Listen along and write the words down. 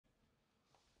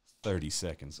30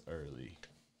 seconds early.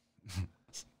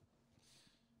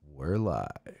 We're live.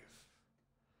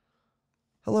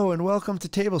 Hello and welcome to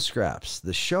Table Scraps,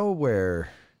 the show where...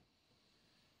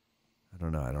 I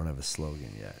don't know, I don't have a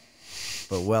slogan yet.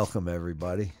 But welcome,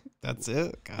 everybody. That's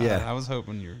it? God, Yeah. I was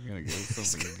hoping you were going to get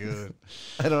something good.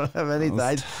 I don't have anything.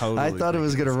 I thought it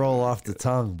was going to roll off the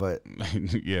tongue, but...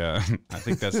 Yeah, I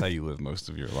think that's how you live most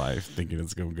of your life, thinking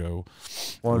it's going to go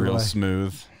One real way.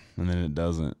 smooth, and then it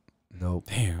doesn't. Nope.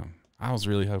 Damn. I was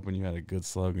really hoping you had a good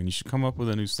slogan. You should come up with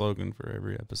a new slogan for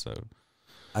every episode.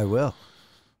 I will.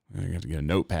 You have to get a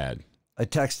notepad. I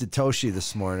texted Toshi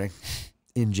this morning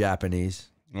in Japanese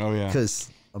Oh, yeah. because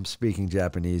I'm speaking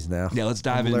Japanese now. Yeah, let's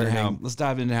dive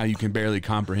into how you can barely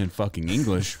comprehend fucking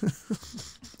English,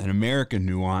 an American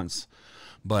nuance,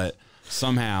 but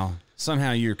somehow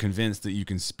you're convinced that you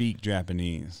can speak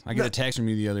Japanese. I got a text from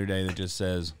you the other day that just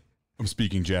says, "I'm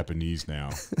speaking Japanese now,"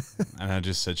 and I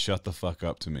just said, "Shut the fuck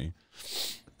up to me."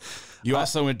 You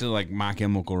also went to like My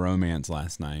Chemical Romance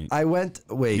last night. I went.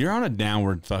 Wait. You're on a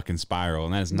downward fucking spiral,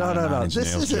 and that is not a No. Nine Inch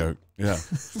This Nails isn't- joke. Yeah,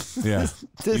 yeah.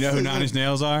 You know who Nine Inch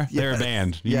Nails are? They're a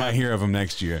band. You might hear of them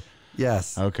next year.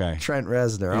 Yes. Okay. Trent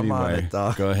Reznor. I'm on Anyway, it,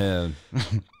 dog. Go ahead.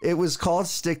 It was called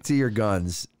Stick to Your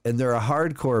Guns, and they're a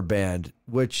hardcore band,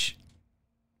 which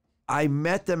I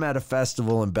met them at a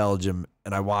festival in Belgium,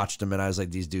 and I watched them, and I was like,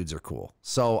 these dudes are cool.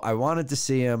 So I wanted to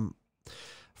see him. A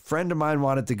friend of mine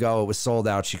wanted to go. It was sold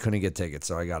out. She couldn't get tickets,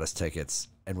 so I got us tickets,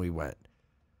 and we went.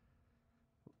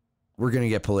 We're going to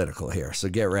get political here, so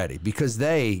get ready, because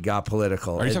they got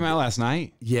political. Are you talking about last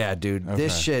night? Yeah, dude. Okay.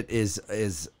 This shit is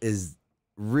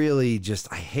really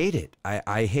just, I hate it.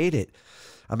 I hate it.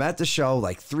 I'm at the show,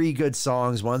 like 3 good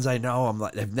songs, ones I know. I'm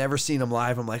like, I've never seen them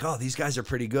live. I'm like, oh, these guys are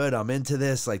pretty good. I'm into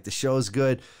this. Like, the show's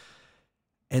good.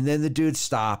 And then the dude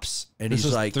stops, and This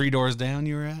he's is like, 3 doors down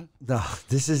you were at? no,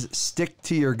 this is Stick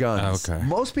to Your Guns. Okay.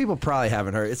 Most people probably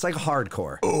haven't heard. It's like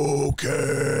hardcore.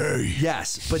 Okay.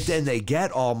 Yes, but then they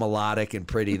get all melodic and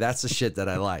pretty. That's the shit that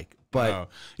I like. But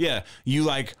yeah, you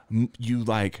like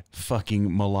fucking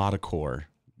melodicore.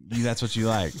 That's what you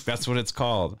like. That's what it's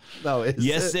called. no, it's,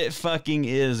 Yes, it fucking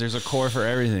is. There's a core for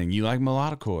everything. You like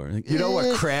melodicore. Like, you know what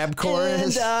crabcore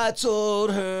is? And I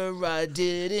told her I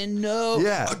didn't know.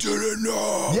 Yeah. I didn't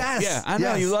know. Yes. Yeah, I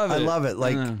know. yes. You love it. I love it.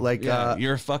 Like, yeah,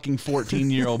 you're a fucking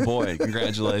 14-year-old boy.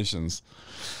 Congratulations.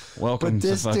 Welcome to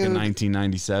this fucking dude-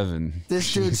 1997.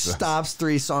 this dude Jesus. stops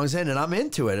 3 songs in, and I'm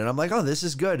into it. And I'm like, oh, this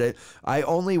is good. I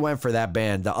only went for that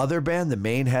band. The other band, the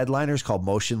main headliner, is called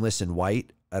Motionless in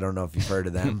White. I don't know if you've heard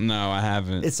of them. No, I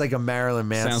haven't. It's like a Marilyn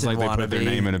Manson Sounds like they put their wannabe.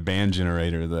 name in a band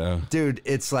generator, though. Dude,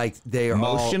 it's like they are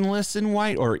Motionless in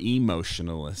white or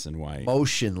emotionless in white? all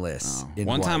motionless. Oh. In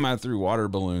One time white. I threw water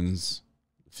balloons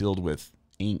filled with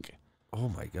ink Oh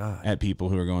my god. at people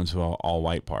who were going to an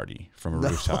all-white party from a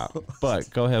rooftop. But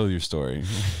go ahead with your story.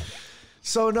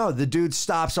 So no, the dude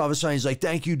stops all of a sudden. He's like,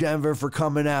 "Thank you, Denver, for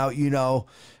coming out. You know,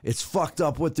 it's fucked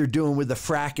up what they're doing with the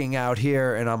fracking out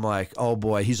here." And I'm like, "Oh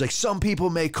boy." He's like, "Some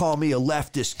people may call me a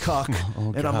leftist cuck,"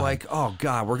 and I'm like, "Oh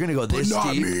god, we're gonna go this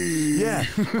deep." Yeah,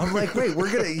 I'm like, "Wait,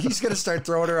 he's gonna start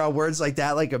throwing around words like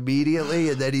that like immediately,"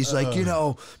 and then he's like, "You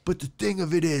know, but the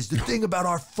thing about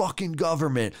our fucking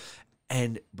government,"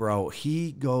 and bro,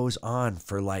 he goes on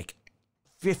for like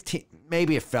 15,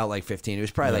 maybe it felt like 15. It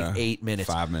was probably like 8 minutes.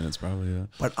 5 minutes, probably. Yeah.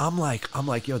 But I'm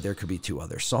like, yo, there could be 2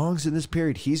 other songs in this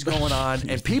period. He's going on,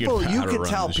 and thinking people, about you how to can run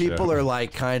tell the people show. are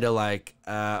like, kind of like,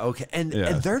 okay, and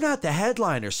they're not the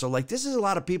headliners. So like, this is a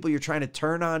lot of people you're trying to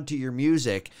turn on to your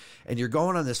music, and you're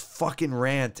going on this fucking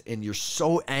rant, and you're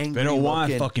so angry. They don't want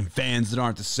looking. fucking fans that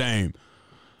aren't the same.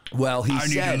 Well, he I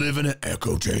need said, to live in an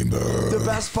echo chamber. the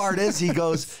best part is he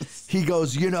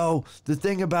goes, you know, the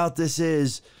thing about this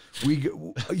is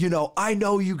I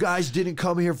know you guys didn't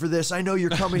come here for this. I know you're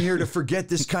coming here to forget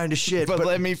this kind of shit. But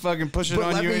let me fucking push it But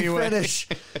on let you me anyway. finish.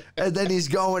 And then he's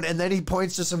going, and then he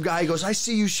points to some guy. He goes, "I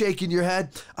see you shaking your head.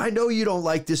 I know you don't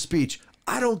like this speech.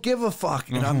 I don't give a fuck."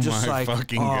 And I'm just my like,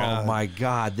 fucking oh God. my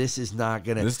God, this is not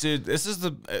gonna. This is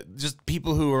the just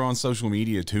people who are on social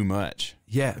media too much.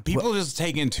 Yeah, People just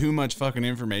take in too much fucking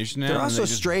information now. they're and also they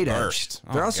just straight edge. burst.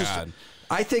 They're Oh, also. God.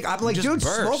 I think I'm like, Just dude,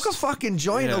 burst. smoke a fucking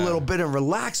joint a Yeah. little bit and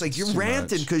relax. Like you're too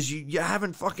ranting much. because you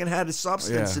haven't fucking had a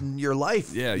substance Yeah. in your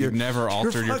life. Yeah, You're- you've never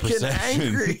altered your fucking perception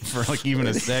angry. for like even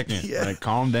a second. Yeah. Like,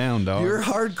 calm down, dog. You're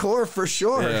hardcore for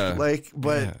sure. Yeah. Like,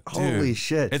 but Yeah, holy dude.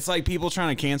 shit. It's like people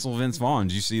trying to cancel Vince Vaughn.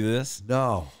 Did you see this?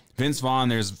 No. Vince Vaughn,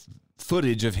 there's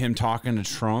footage of him talking to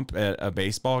Trump at a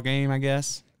baseball game, I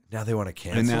guess. Now they want to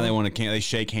cancel. And now they want to they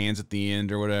shake hands at the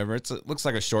end or whatever. It looks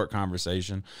like a short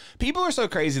conversation. People are so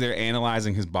crazy they're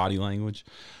analyzing his body language.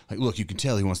 Like, look, you can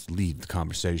tell he wants to lead the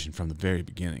conversation from the very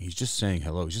beginning. He's just saying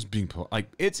hello. He's just being like,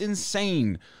 it's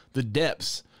insane the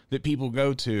depths that people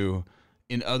go to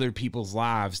in other people's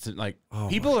lives to like.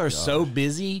 People are so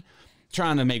busy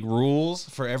trying to make rules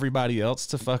for everybody else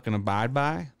to fucking abide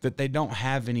by that they don't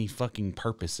have any fucking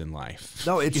purpose in life.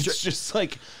 No, it's just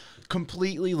like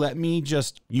completely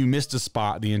you missed a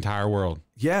spot, the entire world.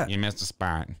 Yeah. You missed a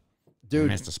spot. Dude. You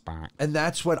missed a spot. And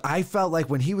that's what I felt like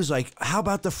when he was like, how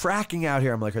about the fracking out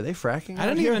here? I'm like, are they fracking out I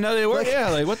didn't here? even know they were. Like, yeah,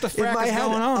 like what the frack is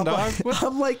going on, dog?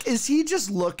 I'm like, is he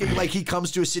just looking like he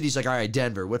comes to a city? He's like, all right,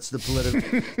 Denver, what's the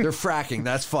political? They're fracking.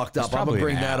 That's fucked up. I'm going to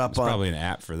bring that up. There's probably an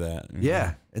app for that.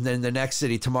 Yeah. And then the next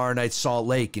city, tomorrow night, Salt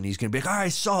Lake. And he's going to be like, all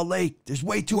right, Salt Lake. There's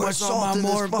way too much salt in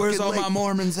this fucking Where's all lake. my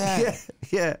Mormons at?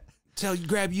 Yeah.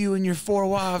 Grab you and your 4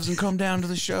 wives and come down to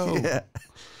the show. Yeah.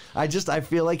 I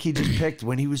feel like he just picked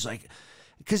when he was like,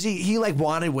 because he like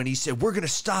wanted when he said, we're going to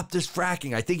stop this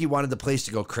fracking. I think he wanted the place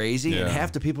to go crazy. And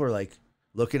half the people are like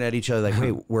looking at each other like,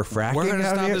 wait, we're fracking? We're going to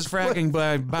stop here? this fracking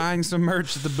by buying some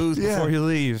merch at the booth before you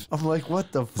leave. I'm like,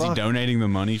 what the fuck? Is he donating the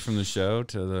money from the show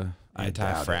to the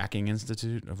Anti-Fracking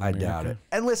Institute of America? I doubt it.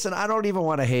 And listen, I don't even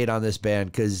want to hate on this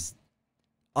band because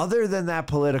other than that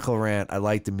political rant, I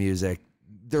like the music.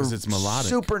 They're it's melodic.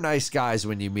 Super nice guys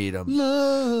when you meet them.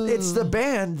 Love. It's the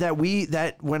band that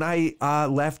when I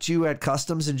left you at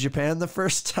customs in Japan the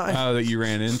first time. Oh, that you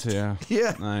ran into.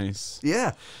 Yeah. Nice.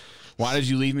 Yeah. Why did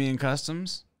you leave me in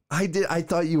customs? I did. I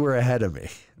thought you were ahead of me.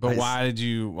 But why did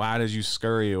you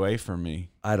scurry away from me?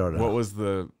 I don't know. What was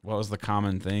the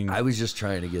common thing? I was just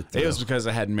trying to get through. It was because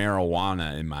I had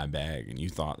marijuana in my bag, and you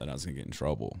thought that I was gonna get in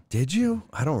trouble. Did you?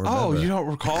 I don't remember. Oh, you don't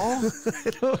recall? I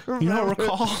don't remember. You don't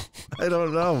recall? I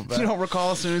don't know. You don't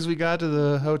recall as soon as we got to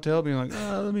the hotel being like,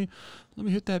 let me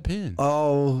hit that pin.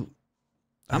 Oh.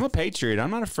 I'm a patriot.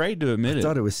 I'm not afraid to admit it. I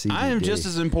thought it was CBD. I am just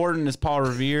as important as Paul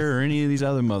Revere or any of these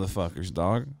other motherfuckers,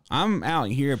 dog. I'm out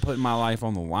here putting my life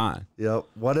on the line. Yep.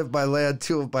 1 if by land,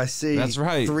 2 if by sea. That's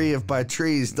right. 3 if by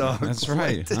trees, dog. That's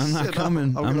right. I'm not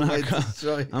coming. I'm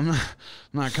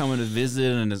not coming to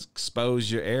visit and expose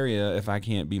your area if I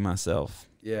can't be myself.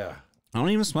 Yeah. I don't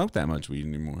even smoke that much weed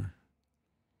anymore.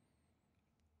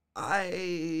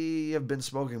 I have been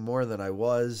smoking more than I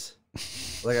was.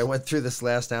 Like I went through this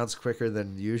last ounce quicker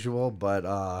than usual, but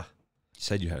you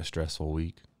said you had a stressful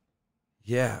week.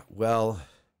 Yeah, well,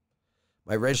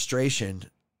 my registration.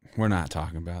 We're not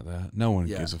talking about that. No one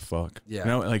gives a fuck. Yeah.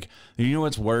 You know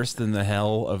what's worse than the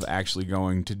hell of actually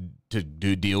going to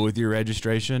deal with your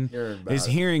registration?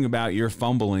 Hearing about your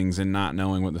fumblings and not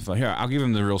knowing what the fuck. Here, I'll give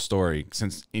him the real story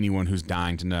since anyone who's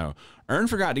dying to know. Ern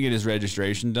forgot to get his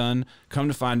registration done. Come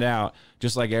to find out,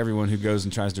 just like everyone who goes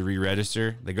and tries to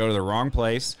re-register, they go to the wrong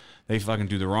place, they fucking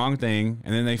do the wrong thing,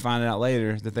 and then they find out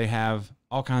later that they have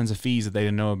all kinds of fees that they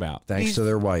didn't know about. Thanks to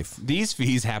their wife. These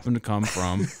fees happen to come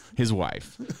from his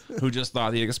wife, who just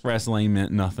thought the express lane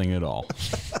meant nothing at all.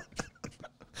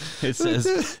 It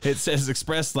says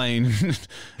express lane,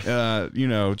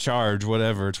 charge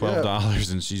whatever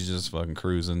 $12, and she's just fucking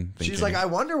cruising. She's like, I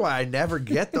wonder why I never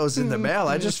get those in the mail.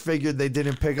 I just figured they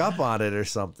didn't pick up on it or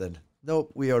something.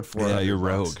 Nope, we owed $400. Yeah, you're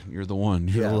rogue. You're the one.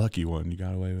 You're the lucky one. You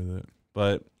got away with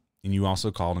it. And you also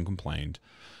called and complained,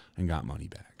 and got money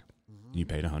back. Mm-hmm. You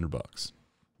paid $100.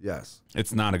 Yes,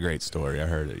 it's not a great story. I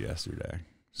heard it yesterday,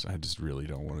 so I just really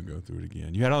don't want to go through it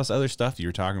again. You had all this other stuff you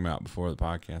were talking about before the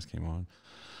podcast came on.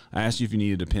 I asked you if you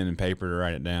needed a pen and paper to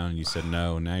write it down, and you said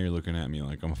no. And now you're looking at me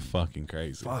like I'm fucking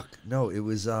crazy. Fuck. No, it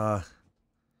was,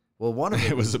 one of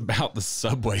it was about the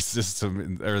subway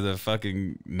system, or the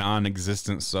fucking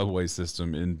non-existent subway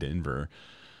system in Denver.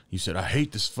 You said, I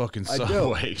hate this fucking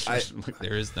subway.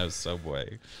 There is no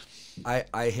subway.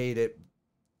 I hate it.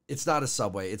 It's not a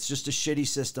subway. It's just a shitty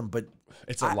system, but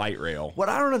it's a light rail. What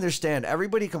I don't understand,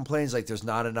 everybody complains like there's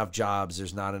not enough jobs.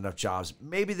 There's not enough jobs.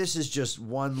 Maybe this is just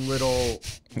one little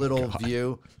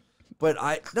view, but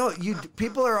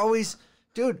people are always,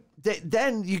 dude.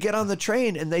 Then you get on the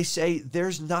train and they say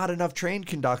there's not enough train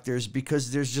conductors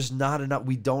because there's just not enough.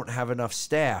 We don't have enough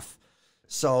staff.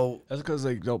 So that's because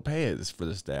they don't pay it for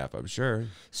the staff, I'm sure.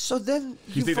 So then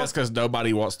you think that's because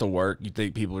nobody wants to work? You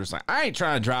think people are just like, I ain't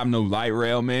trying to drive no light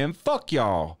rail, man. Fuck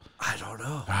y'all. I don't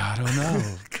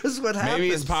know. Because what happens? Maybe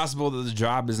it's possible that the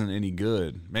job isn't any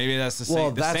good. Maybe that's the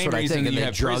same. That's the same what reason I think. that you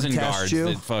have prison guards you?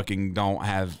 that fucking don't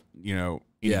have any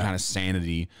kind of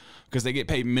sanity because they get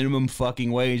paid minimum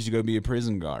fucking wage to go be a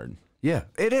prison guard. Yeah,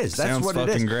 it is. That's Sounds what it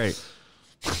is. fucking great.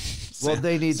 Well,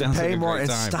 they need to Sounds pay like a more great and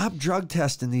time. stop drug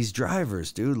testing these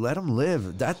drivers, dude. Let them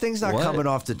live. That thing's not coming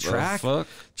off the track. Fuck?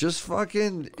 Just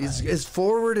fucking is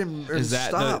forward and Is that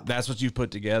stop. that's what you've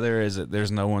put together? Is that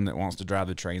there's no one that wants to drive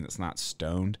the train that's not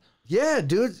stoned? Yeah,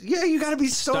 dude. Yeah, you got to be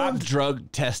Stop stoned.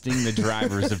 drug testing the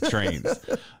drivers of trains.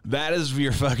 That is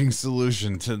your fucking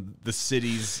solution to the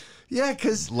city's Yeah,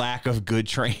 because lack of good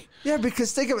train.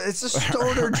 because think of it. It's a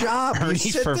stoner job. You Ernie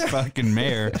sit for there. fucking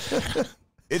mayor.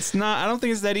 It's not. I don't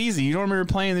think it's that easy. You don't remember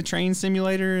playing the train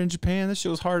simulator in Japan? This shit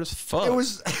was hard as fuck. It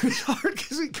was hard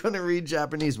because we couldn't read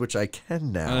Japanese, which I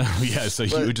can now. Yeah, so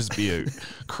you would just be a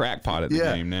crackpot at the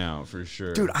Yeah. game now, for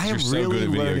sure. Dude, I am You're so really good at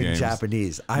video learning games.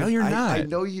 Japanese. No, you're not. I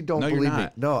know you don't No, you're believe me.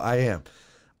 not. No, I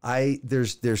am.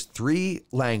 There's 3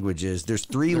 languages. There's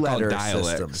 3 They're called letter dialects,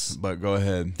 systems. but go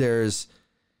ahead. There's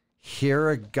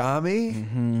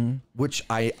hiragami, which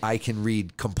I can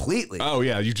read completely. Oh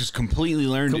yeah, you just completely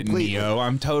learned Completely. it, Neo.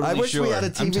 I'm totally I wish sure. we had a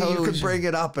I'm TV totally you could sure. bring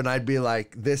it up and I'd be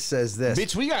like, this says this.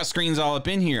 Bitch, we got screens all up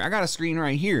in here. I got a screen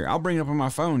right here. I'll bring it up on my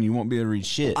phone. You won't be able to read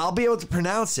shit. I'll be able to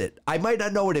pronounce it. I might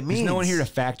not know what it means. There's no one here to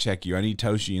fact check you. I need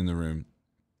Toshi in the room.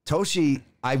 Toshi,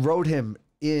 I wrote him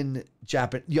in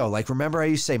Japan. Yo, like, remember I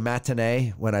used to say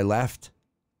matinee when I left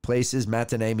places?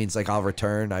 Matinee means like I'll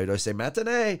return. I would always say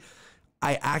matinee.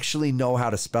 I actually know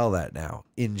how to spell that now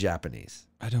in Japanese.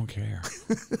 I don't care.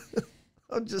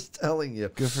 I'm just telling you.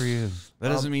 Good for you. That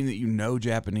doesn't mean that you know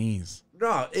Japanese.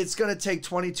 No, it's going to take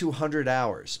 2,200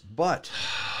 hours, but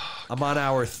I'm on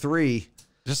hour 3.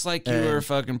 Just like you were a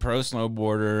fucking pro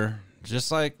snowboarder.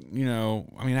 Just like, you know,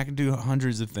 I mean, I can do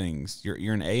hundreds of things.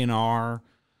 You're an A&R.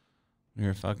 You're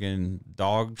a fucking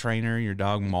dog trainer. Your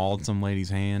dog mauled some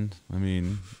lady's hand. I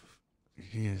mean,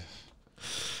 yeah.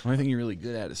 The only thing you're really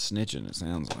good at is snitching, it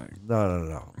sounds like.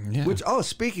 No. Yeah. Which,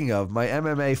 speaking of, my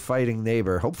MMA fighting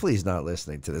neighbor, hopefully he's not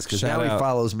listening to this because Shout now out. he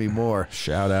follows me more.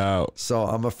 Shout out. So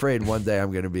I'm afraid one day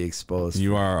I'm going to be exposed.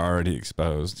 You are already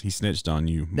exposed. He snitched on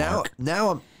you, Mark.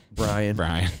 Now I'm Brian.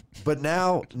 But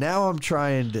now I'm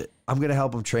trying to. I'm gonna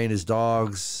help him train his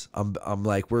dogs. I'm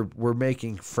like we're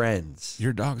making friends.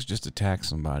 Your dog's just attacked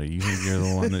somebody. You think you're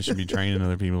the one that should be training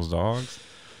other people's dogs?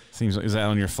 Seems like, is that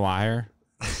on your flyer?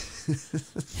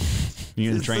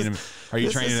 You gonna train him? Are you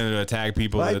training him to attack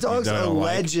people? My that dogs you don't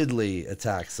allegedly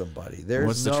attack somebody. There's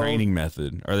What's the training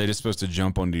method? Are they just supposed to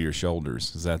jump onto your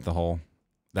shoulders? Is that the whole?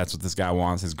 That's what this guy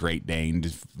wants. His Great Dane,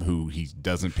 who he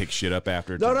doesn't pick shit up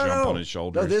after, to jump on his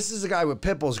shoulders. No, this is a guy with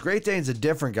pit bulls. Great Dane's a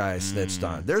different guy I snitched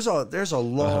on. There's a long There's a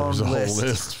list. whole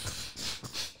list.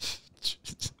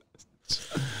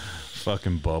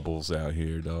 Fucking bubbles out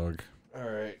here, dog. All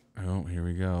right. Oh, here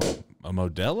we go. A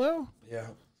Modelo? Yeah.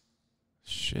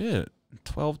 Shit.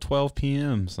 12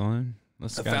 p.m., son.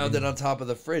 Let's I found it on top of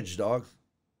the fridge, dog.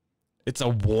 It's a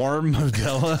warm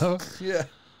Modelo? Yeah.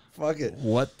 Fuck it.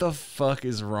 What the fuck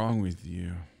is wrong with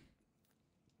you?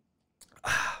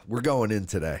 We're going in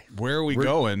today. Where are we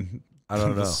going? I don't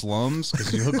know. The slums?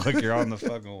 Because you look like you're on the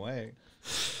fucking way.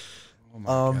 Oh my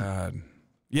God.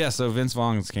 Yeah, so Vince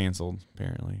Vaughn is canceled,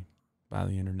 apparently, by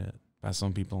the internet. By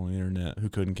some people on the internet who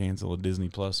couldn't cancel a Disney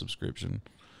Plus subscription.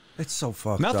 It's so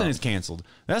fucked Nothing up. is canceled.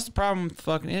 That's the problem with the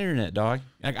fucking internet, dog.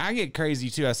 Like, I get crazy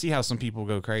too. I see how some people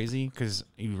go crazy because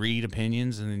you read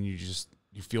opinions and then you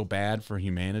feel bad for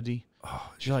humanity.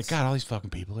 Oh, you're like, God, all these fucking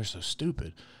people are so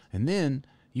stupid. And then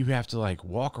you have to like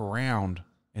walk around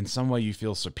in some way you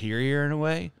feel superior in a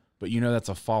way, but you know that's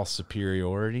a false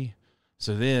superiority.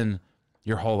 So then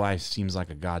your whole life seems like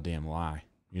a goddamn lie.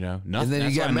 You know, nothing. And then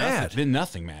you get mad. Then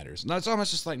nothing matters. No, it's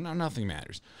almost just like, no, nothing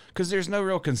matters because there's no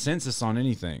real consensus on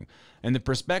anything. And the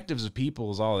perspectives of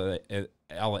people is all that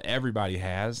everybody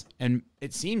has. And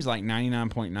it seems like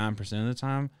 99.9% of the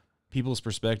time, people's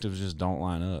perspectives just don't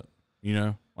line up. You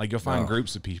know, like you'll find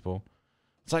groups of people.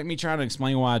 It's like me trying to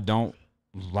explain why I don't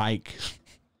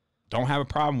have a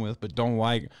problem with, but don't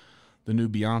like the new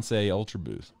Beyonce Ultra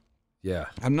Boost. Yeah.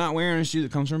 I'm not wearing a shoe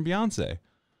that comes from Beyonce.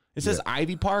 It says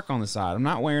Ivy Park on the side. I'm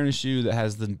not wearing a shoe that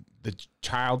has the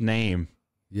child name.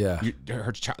 Yeah.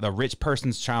 The rich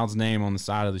person's child's name on the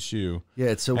side of the shoe. Yeah,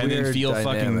 it's a and weird then feel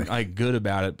dynamic. fucking like good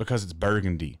about it because it's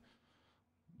burgundy.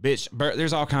 Bitch,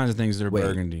 there's all kinds of things that are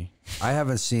burgundy. I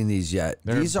haven't seen these yet.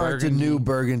 They're These aren't the burgundy. new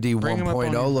burgundy Bring 'em up on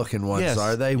 1.0 your- looking ones, Yes,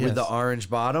 are they? With yes. the orange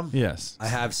bottom? Yes. I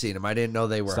have seen them. I didn't know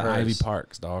they were It's the hers. Ivy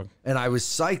Parks, dog. And I was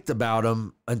psyched about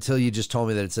them until you just told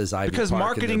me that it says Ivy Because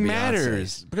Park. and they're marketing Beyonce.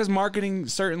 matters. Because marketing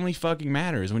certainly fucking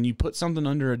matters. When you put something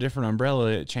under a different umbrella,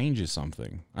 it changes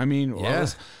something. I mean,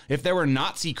 if there were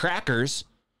Nazi crackers,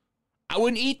 I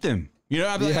wouldn't eat them. You know,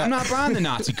 I'd be like, I'm not buying the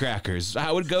Nazi crackers. I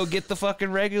would go get the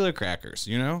fucking regular crackers,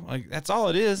 you know? Like, that's all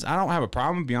it is. I don't have a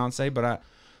problem with Beyonce, but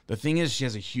The thing is, she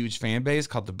has a huge fan base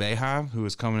called the Bayhive, who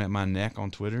is coming at my neck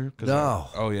on Twitter. No.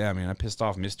 Oh, yeah, man. I pissed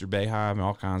off Mr. Bayhive and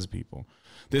all kinds of people.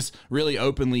 This really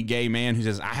openly gay man who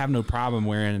says, I have no problem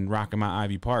wearing and rocking my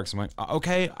Ivy Parks. I'm like,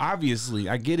 okay, obviously,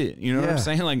 I get it. You know what I'm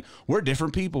saying? Like, we're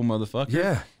different people, motherfucker.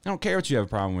 Yeah. I don't care what you have a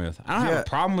problem with. I don't have a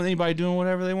problem with anybody doing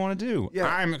whatever they want to do. Yeah.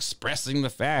 I'm expressing the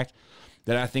fact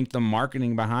that I think the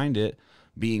marketing behind it,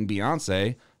 being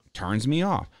Beyonce, turns me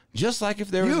off. Just like if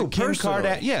there was a Kim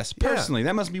Kardashian. Yes, personally.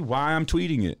 That must be why I'm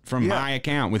tweeting it from my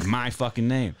account with my fucking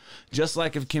name. Just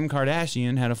like if Kim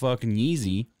Kardashian had a fucking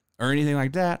Yeezy or anything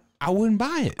like that, I wouldn't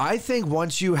buy it. I think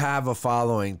once you have a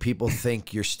following, people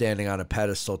think you're standing on a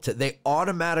pedestal. They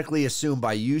automatically assume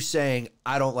by you saying,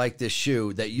 I don't like this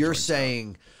shoe, that you're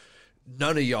saying,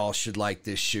 none of y'all should like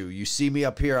this shoe. You see me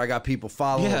up here, I got people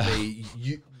following me.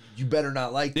 You better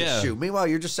not like this shoe. Meanwhile,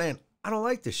 you're just saying, I don't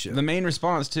like this shit. The main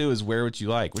response, too, is wear what you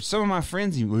like, which some of my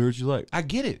friends even wear what you like. I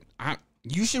get it.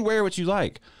 You should wear what you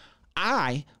like.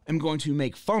 I am going to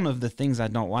make fun of the things I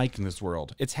don't like in this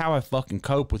world. It's how I fucking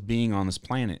cope with being on this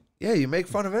planet. Yeah, you make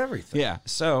fun of everything. Yeah,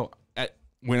 so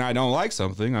when I don't like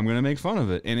something, I'm going to make fun of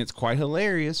it. And it's quite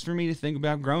hilarious for me to think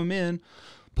about grown men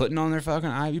putting on their fucking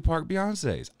Ivy Park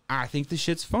Beyoncés. I think the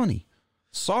shit's funny.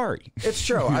 Sorry. It's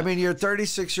true. I mean, you're a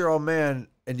 36-year-old man,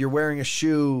 and you're wearing a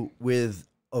shoe with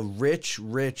a rich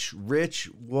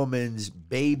woman's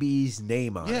baby's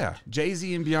name on it. Yeah,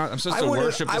 Jay-Z and Beyonce. I'm supposed to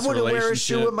worship this relationship. I wouldn't wear a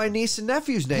shoe with my niece and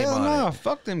nephew's name on it. Hell no,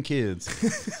 fuck them kids.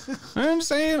 You know what I'm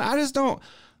saying? I just don't.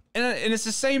 And it's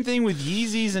the same thing with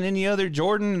Yeezys and any other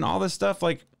Jordan and all this stuff.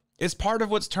 Like, it's part of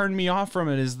what's turned me off from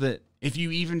it is that if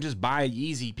you even just buy a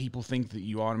Yeezy, people think that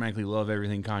you automatically love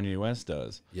everything Kanye West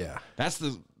does. Yeah. That's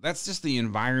just the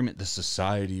environment, the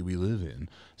society we live in.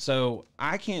 So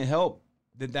I can't help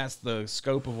that's the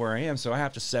scope of where I am. So I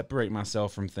have to separate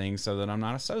myself from things so that I'm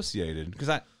not associated, because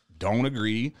I don't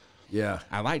agree. Yeah.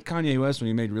 I liked Kanye West when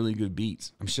he made really good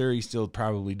beats. I'm sure he still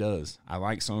probably does. I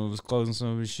like some of his clothes and some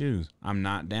of his shoes. I'm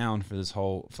not down for this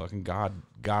whole fucking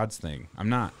God's thing. I'm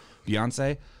not.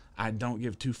 Beyonce, I don't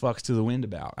give two fucks to the wind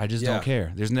about. I just don't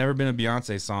care. There's never been a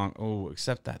Beyonce song,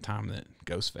 except that time that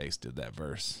Ghostface did that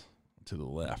verse to the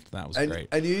left. That was great.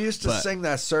 And you used to sing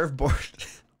that surfboard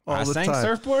all the time. I sang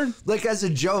surfboard? Like, as a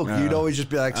joke, you'd always just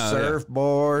be like,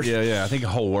 surfboard. Yeah. I think the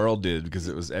whole world did, because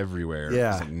it was everywhere. Yeah.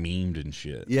 It was like memed and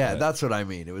shit. Yeah, that's what I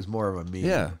mean. It was more of a meme.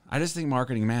 Yeah. I just think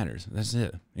marketing matters. That's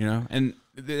it. You know? And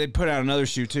they put out another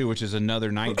shoe, too, which is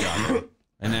another night jogger.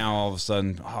 And now all of a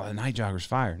sudden, the night jogger's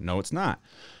fire. No, it's not.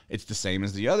 It's the same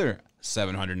as the other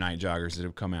 700 night joggers that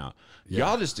have come out.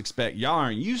 Y'all just expect, y'all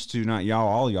aren't used to, not y'all,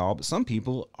 all y'all, but some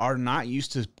people are not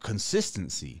used to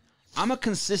consistency. I'm a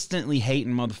consistently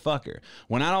hating motherfucker.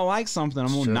 When I don't like something,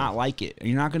 I'm going to not like it.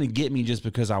 You're not going to get me just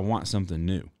because I want something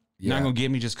new. You're not going to get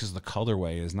me just because the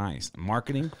colorway is nice.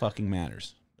 Marketing fucking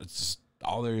matters. That's just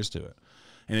all there is to it.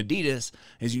 And Adidas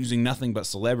is using nothing but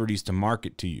celebrities to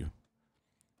market to you.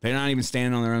 They're not even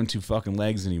standing on their own two fucking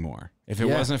legs anymore. If it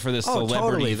wasn't for this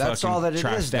celebrity That's fucking all that it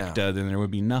is now. trifecta, then there would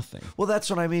be nothing. Well,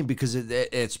 that's what I mean, because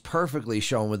it's perfectly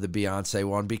shown with the Beyonce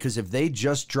one, because if they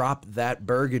just dropped that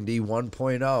Burgundy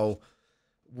 1.0,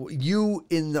 you,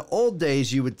 in the old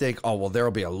days, you would think, oh, well, there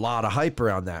will be a lot of hype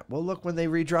around that. Well, look, when they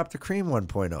redropped the Cream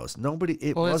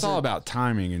 1.0s, It's all about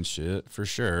timing and shit, for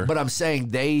sure. But I'm saying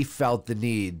they felt the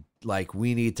need, like,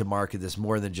 we need to market this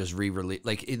more than just re-release.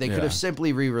 Like, they could have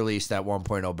simply re-released that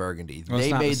 1.0 Burgundy. Well,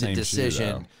 they made the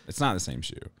decision. Shoe, it's not the same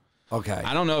shoe. Okay.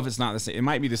 I don't know if it's not the same. It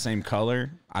might be the same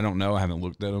color. I don't know. I haven't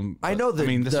looked at them. I know that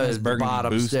this has Burgundy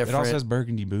bottom's Boost. different. It also has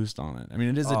Burgundy Boost on it. I mean,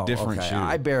 it is a different shoe.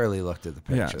 I barely looked at the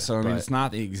picture. Yeah, so I mean, it's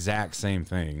not the exact same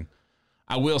thing.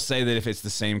 I will say that if it's the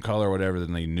same color or whatever,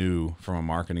 then they knew from a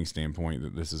marketing standpoint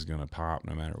that this is going to pop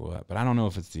no matter what. But I don't know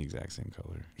if it's the exact same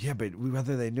color. Yeah, but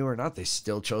whether they knew or not, they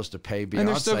still chose to pay Beyonce and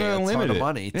they're still going to limit ton it. of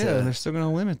money. Yeah, they're still going to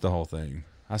limit the whole thing.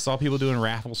 I saw people doing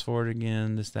raffles for it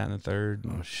again, this, that, and the third.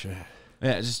 Oh, shit.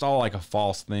 Yeah, it's just all like a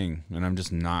false thing. And I'm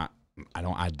just not, I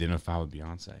don't identify with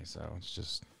Beyonce. So it's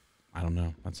just, I don't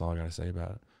know. That's all I got to say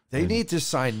about it. They need to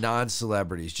sign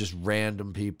non-celebrities, just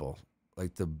random people,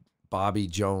 like the Bobby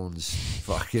Jones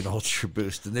fucking Ultra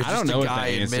Boost. And I don't know what the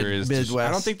answer is. Midwest.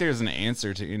 I don't think there's an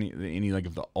answer to any like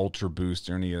of the Ultra Boost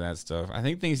or any of that stuff. I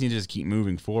think things need to just keep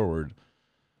moving forward.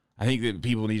 I think that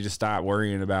people need to stop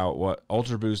worrying about what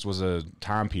Ultra Boost was a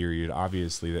time period,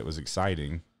 obviously, that was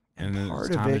exciting. And then part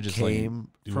it's time of it to just came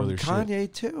do from other Kanye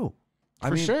shit. too.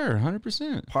 For sure,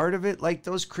 100%. Part of it, like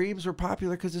those creams were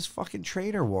popular because his fucking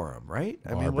trainer wore them, right?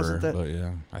 I mean, wasn't that? But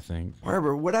yeah, I think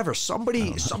Barber, whatever. Somebody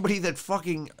that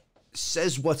fucking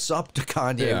says what's up to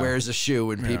Kanye wears a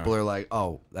shoe, and people are like,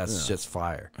 "Oh, that's just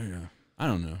fire." Yeah, I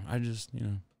don't know. I just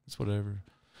it's whatever.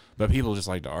 But people just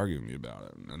like to argue with me about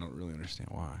it, and I don't really understand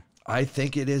why. I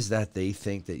think it is that they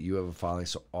think that you have a following,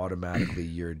 so automatically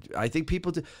you're. I think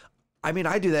people do. I mean,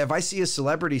 I do that. If I see a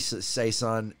celebrity say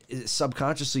something,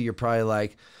 subconsciously you're probably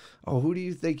like, "Oh, who do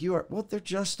you think you are?" Well, they're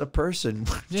just a person.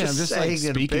 Yeah, I'm just like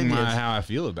speaking how I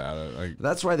feel about it. Like,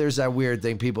 that's why there's that weird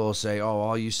thing. People will say, "Oh,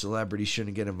 all you celebrities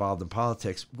shouldn't get involved in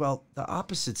politics." Well, the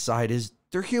opposite side is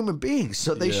they're human beings,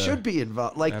 so they should be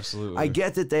involved. Like, absolutely. I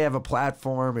get that they have a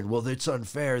platform, and well, it's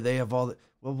unfair. They have all the.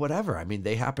 Well, whatever. I mean,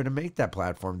 they happen to make that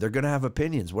platform. They're going to have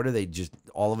opinions. What are they just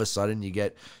all of a sudden you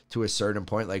get to a certain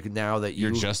point like now that you're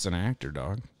just an actor,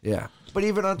 dog. Yeah. But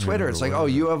even on Twitter, it's like,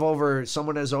 oh,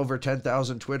 someone has over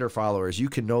 10,000 Twitter followers. You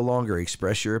can no longer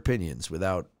express your opinions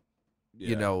without,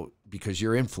 you know, because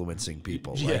you're influencing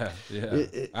people. Yeah,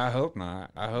 I hope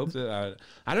not. I hope that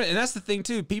I don't. And that's the thing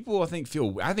too. People, I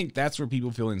think that's where people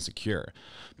feel insecure,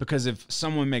 because if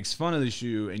someone makes fun of the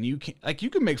shoe and you can, like, you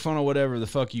can make fun of whatever the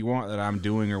fuck you want that I'm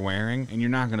doing or wearing, and you're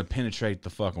not gonna penetrate the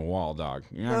fucking wall, dog.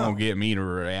 You're not gonna get me to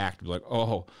react like,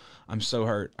 oh, I'm so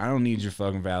hurt. I don't need your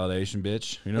fucking validation,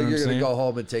 bitch. You know what I'm saying? You're gonna go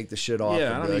home and take the shit off.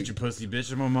 Yeah, I don't need your pussy,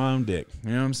 bitch. I'm on my own dick.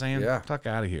 You know what I'm saying? Yeah. Fuck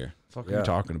out of here. Fuck are you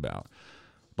talking about?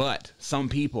 But some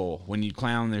people, when you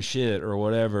clown their shit or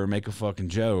whatever, make a fucking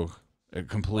joke, it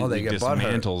completely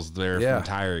dismantles their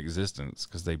entire existence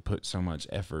because they put so much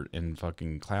effort and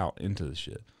fucking clout into the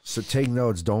shit. So take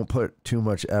notes. Don't put too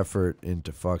much effort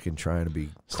into fucking trying to be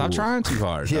cool. Stop trying too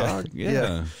hard, dog.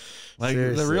 Yeah. Like,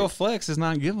 seriously. The real flex is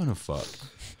not giving a fuck.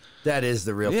 That is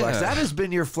the real flex. That has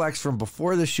been your flex from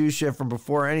before the shoe shift, from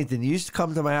before anything. You used to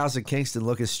come to my house in Kingston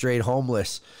looking straight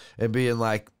homeless and being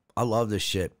like, I love this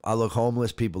shit. I look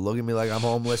homeless. People look at me like I'm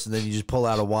homeless, and then you just pull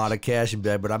out a wad of cash and be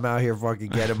like, but I'm out here fucking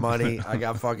getting money. I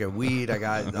got fucking weed.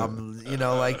 I'm, you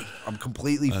know, like, I'm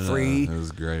completely free. It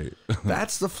was great.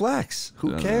 That's the flex.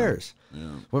 Who cares? Yeah.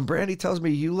 When Brandy tells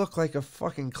me you look like a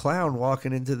fucking clown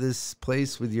walking into this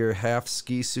place with your half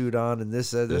ski suit on and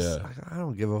this, I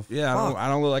don't give a fuck. I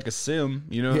don't look like a sim.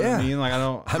 You know what I mean? Like, I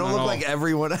don't look like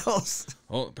everyone else.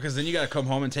 Well, because then you got to come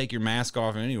home and take your mask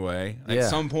off anyway. At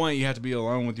some point, you have to be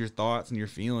alone with your thoughts and your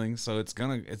feelings. So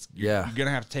you're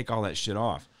gonna have to take all that shit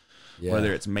off. Yeah.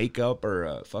 Whether it's makeup or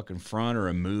a fucking front or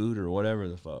a mood or whatever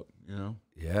the fuck, you know?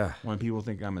 Yeah. When people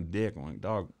think I'm a dick, I'm like,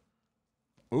 dog,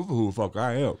 who the fuck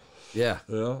I am. Yeah.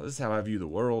 Well, this is how I view the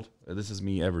world. This is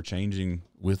me ever changing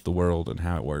with the world and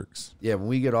how it works. Yeah, when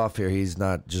we get off here, he's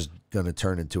not just going to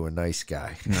turn into a nice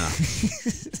guy. No.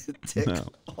 No.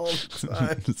 All the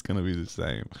time. It's going to be the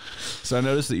same. So I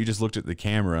noticed that you just looked at the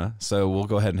camera. So we'll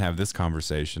go ahead and have this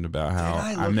conversation about how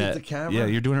I met at the camera. Yeah,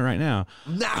 you're doing it right now.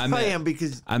 I am,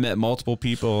 because I met multiple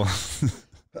people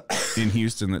in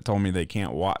Houston that told me they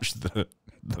can't watch the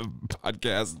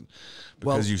podcast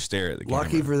because you stare at the camera.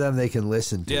 Lucky for them, they can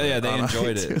listen to it. Yeah, they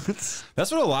enjoyed it.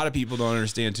 That's what a lot of people don't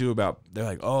understand too about, they're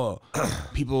like, oh,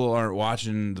 people aren't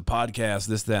watching the podcast,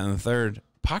 this, that, and the third.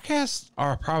 Podcasts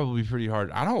are probably pretty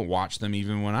hard. I don't watch them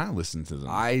even when I listen to them.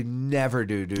 I never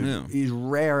do, dude. Yeah. It's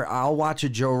rare. I'll watch a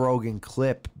Joe Rogan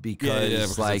clip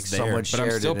because like someone shared it.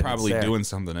 But I'm still probably doing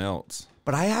something else.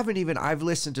 But I haven't even, I've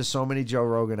listened to so many Joe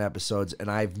Rogan episodes, and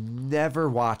I've never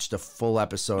watched a full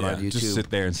episode on YouTube. Just sit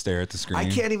there and stare at the screen. I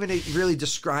can't even really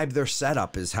describe their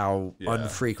setup as how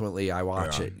unfrequently I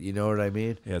watch it. You know what I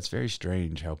mean? Yeah, it's very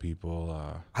strange how people...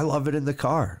 I love it in the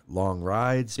car. Long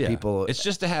rides, people... It's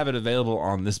just to have it available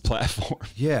on this platform.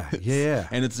 Yeah.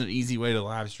 And it's an easy way to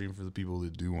live stream for the people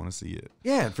that do want to see it.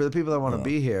 Yeah, and for the people that want to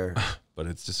be here. But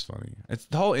it's just funny. It's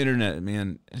the whole internet,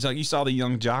 man. It's like, you saw the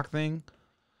Young Jock thing?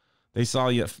 They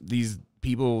saw these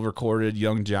people recorded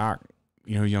Young Jock.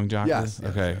 You know who Young Jock is?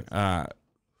 Okay. Yes.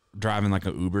 Driving like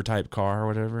an Uber type car or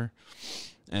whatever.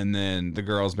 And then the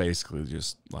girl's basically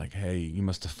just like, hey, you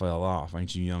must have fell off.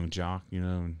 Ain't you Young Jock? You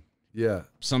know? And yeah.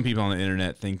 Some people on the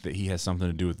internet think that he has something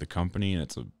to do with the company and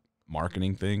it's a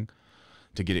marketing thing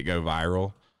to get it go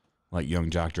viral. Like Young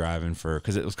Jock driving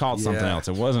because it was called something else.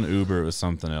 It wasn't Uber. It was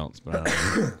something else. But I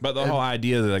don't know. But the whole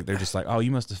idea that like they're just like, oh,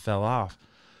 you must have fell off.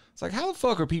 It's like, how the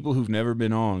fuck are people who've never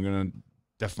been on going to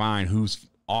define who's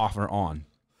off or on?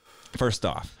 First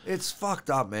off. It's fucked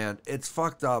up, man. It's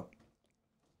fucked up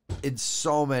in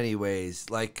so many ways.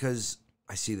 Like, because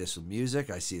I see this with music.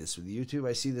 I see this with YouTube.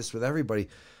 I see this with everybody.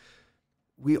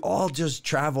 We all just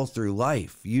travel through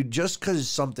life. Just because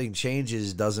something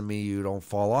changes doesn't mean you don't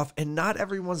fall off. And not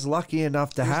everyone's lucky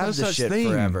enough to have this shit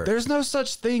forever. There's no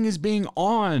such thing as being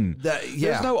on.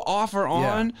 There's no off or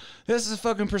on. Yeah. This is a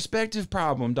fucking perspective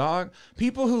problem, dog.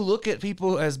 People who look at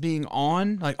people as being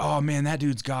on, like, oh man, that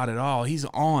dude's got it all. He's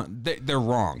on. They're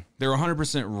wrong. They're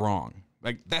 100% wrong.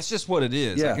 Like, that's just what it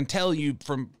is. Yeah. I can tell you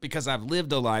because I've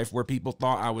lived a life where people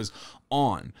thought I was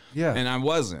on. Yeah. And I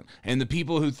wasn't. And the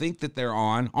people who think that they're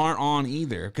on aren't on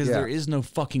either, because there is no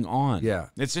fucking on. Yeah.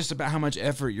 It's just about how much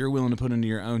effort you're willing to put into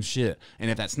your own shit. And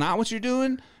if that's not what you're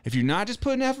doing, if you're not just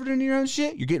putting effort into your own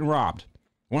shit, you're getting robbed.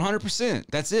 100%.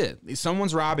 That's it.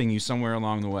 Someone's robbing you somewhere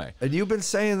along the way. And you've been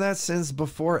saying that since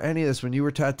before any of this. When you were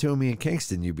tattooing me in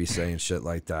Kingston, you'd be saying shit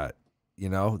like that. You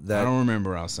know that. I don't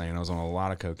remember what I was saying. I was on a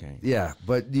lot of cocaine. Yeah,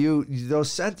 but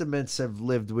those sentiments have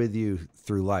lived with you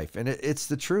through life, and it's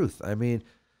the truth. I mean,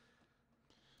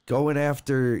 going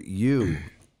after you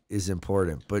is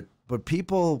important, but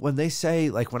people, when they say,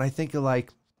 like, when I think of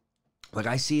like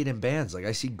I see it in bands, like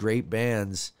I see great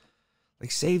bands,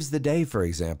 like Saves the Day, for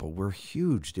example. We're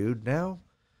huge, dude. Now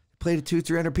played to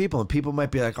 200-300 people, and people might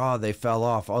be like, oh, they fell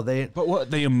off. Oh, But what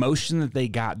the emotion that they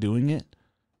got doing it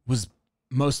was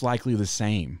most likely the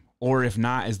same, or if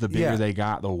not, as the bigger they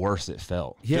got, the worse it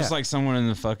felt. Just like someone in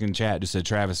the fucking chat just said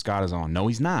Travis Scott is on. No,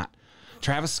 he's not.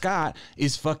 Travis Scott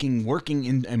is fucking working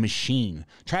in a machine.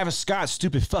 Travis Scott's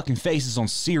stupid fucking face is on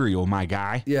cereal, my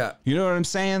guy. Yeah. You know what I'm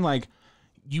saying? Like,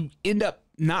 you end up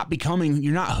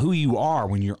you're not who you are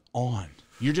when you're on.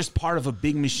 You're just part of a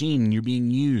big machine and you're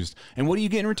being used. And what do you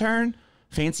get in return?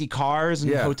 Fancy cars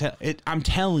and hotel. I'm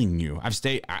telling you,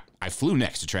 I flew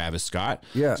next to Travis Scott.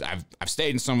 Yeah. I've stayed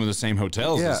in some of the same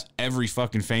hotels Yeah. as every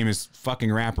fucking famous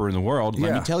fucking rapper in the world. Let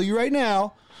Yeah. me tell you right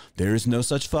now, there is no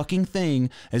such fucking thing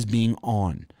as being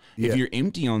on. Yeah. If you're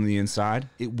empty on the inside,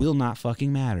 it will not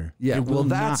fucking matter. Yeah, It will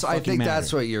well, I not think matter.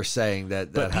 that's what you're saying.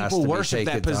 That But has people to worship be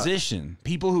that taken position.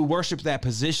 People who worship that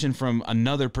position from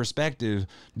another perspective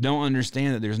don't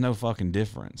understand that there's no fucking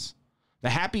difference. The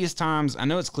happiest times, I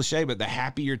know it's cliche, but the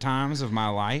happier times of my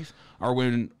life are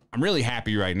when I'm really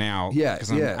happy right now. Yeah,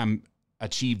 because yeah. I'm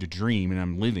achieved a dream and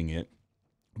I'm living it.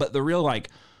 But the real like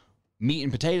meat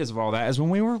and potatoes of all that is when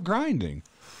we were grinding.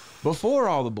 Before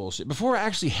all the bullshit, before I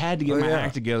actually had to get my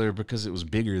act together because it was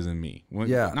bigger than me.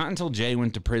 Not until Jay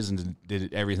went to prison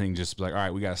did everything just like, all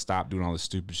right, we got to stop doing all this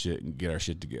stupid shit and get our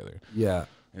shit together. Yeah.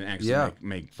 And actually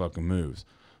make fucking moves.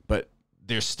 But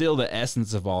there's still the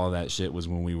essence of all of that shit was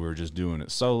when we were just doing it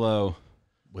solo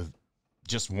with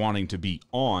just wanting to be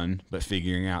on, but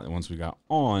figuring out that once we got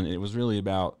on, it's really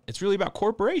about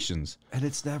corporations. And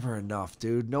it's never enough,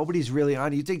 dude. Nobody's really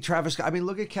on. You think Travis Scott, I mean,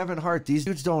 look at Kevin Hart. These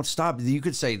dudes don't stop. You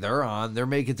could say they're on. They're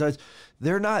making touch.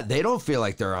 They're not. They don't feel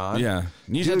like they're on. Yeah.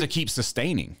 You just have to keep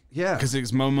sustaining. Yeah. Because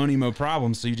it's mo money, mo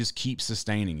problems. So you just keep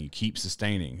sustaining. You keep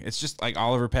sustaining. It's just like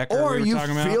Oliver Pecker. Or we were you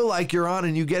talking feel about. like you're on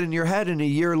and you get in your head and a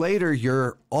year later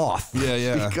you're off. Yeah,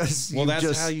 yeah. Because well,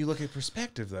 that's how you look at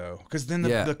perspective, though. Because then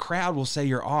the crowd will say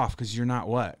you're off because you're not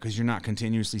what? Because you're not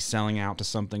continuously selling out to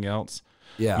something else.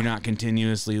 Yeah. You're not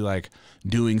continuously like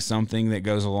doing something that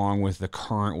goes along with the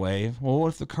current wave. Well, what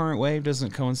if the current wave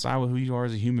doesn't coincide with who you are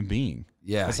as a human being?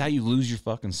 Yeah. That's how you lose your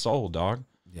fucking soul, dog.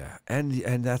 Yeah. And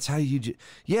that's how you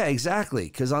yeah, exactly.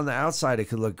 Because on the outside it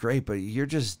could look great, but you're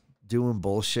just doing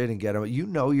bullshit and get them. You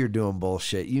know you're doing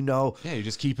bullshit. You know. Yeah, you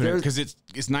just keep it because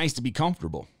it's nice to be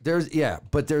comfortable.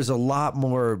 But there's a lot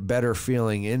more better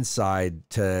feeling inside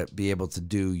to be able to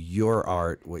do your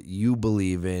art, what you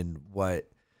believe in, what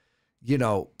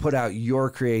put out your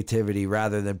creativity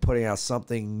rather than putting out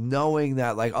something knowing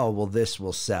that like, oh, well, this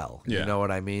will sell. Yeah. You know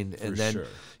what I mean? And then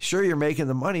sure you're making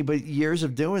the money, but years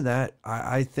of doing that,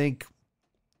 I think,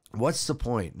 what's the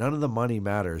point? None of the money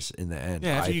matters in the end.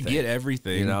 Yeah, after you get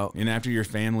everything, and after your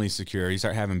family's secure, you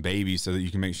start having babies so that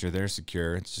you can make sure they're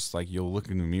secure. It's just like you'll look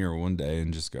in the mirror one day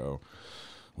and just go,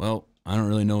 well, I don't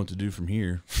really know what to do from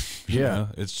here. You know?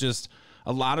 It's just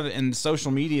a lot of it, and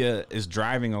social media is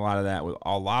driving a lot of that with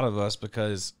a lot of us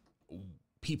because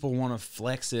people want to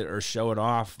flex it or show it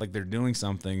off like they're doing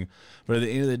something. But at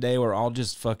the end of the day, we're all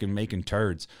just fucking making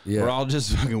turds. Yeah. We're all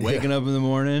just fucking waking up in the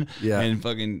morning and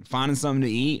fucking finding something to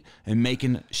eat and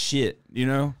making shit,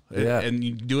 Yeah. And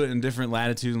you do it in different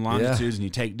latitudes and longitudes and you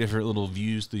take different little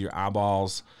views through your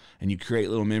eyeballs and you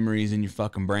create little memories in your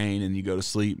fucking brain and you go to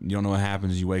sleep. And you don't know what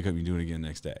happens. You wake up and you do it again the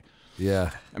next day. Yeah.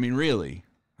 I mean, really.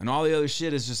 And all the other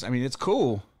shit is just, I mean, it's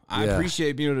cool. I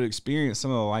appreciate being able to experience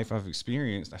some of the life I've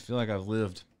experienced. I feel like I've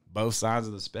lived both sides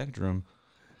of the spectrum.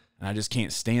 And I just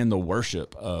can't stand the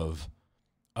worship of,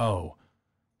 oh,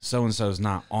 so-and-so's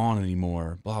not on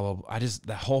anymore, blah, blah, blah.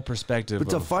 That whole perspective. But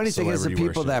the funny thing is the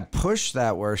people that push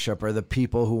that worship are the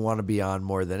people who want to be on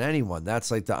more than anyone.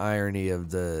 That's like the irony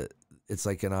of it's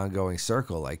like an ongoing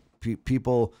circle. Like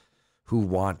people who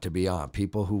want to be on,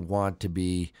 people who want to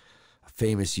be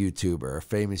famous YouTuber, a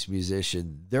famous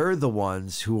musician, they're the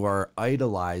ones who are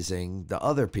idolizing the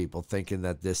other people thinking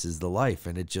that this is the life.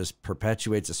 And it just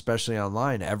perpetuates, especially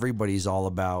online. Everybody's all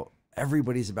about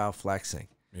everybody's about flexing.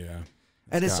 Yeah.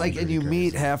 And it's like, and you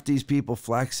meet half these people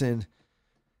flexing.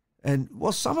 And,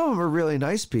 well, some of them are really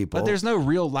nice people. But there's no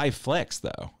real life flex,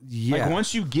 though. Yeah. Like,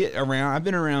 once you get around, I've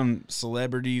been around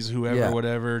celebrities, whoever,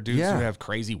 whatever, dudes who have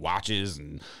crazy watches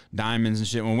and diamonds and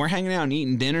shit. When we're hanging out and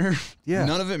eating dinner,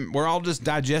 none of it, we're all just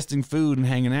digesting food and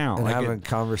hanging out. And like having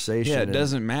conversation. Yeah, it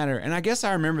doesn't matter. And I guess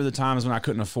I remember the times when I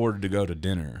couldn't afford to go to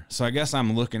dinner. So I guess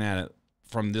I'm looking at it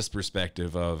from this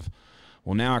perspective of,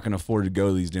 well, now I can afford to go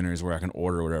to these dinners where I can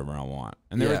order whatever I want.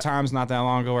 And there were times not that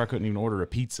long ago where I couldn't even order a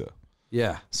pizza.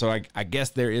 Yeah. So I guess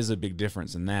there is a big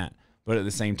difference in that. But at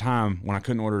the same time, when I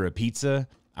couldn't order a pizza,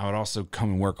 I would also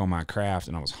come and work on my craft,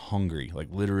 and I was hungry, like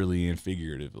literally and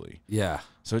figuratively. Yeah.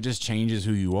 So it just changes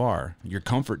who you are. Your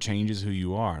comfort changes who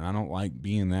you are, and I don't like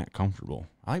being that comfortable.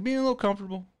 I like being a little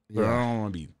comfortable, but I don't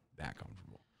want to be that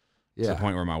comfortable. To the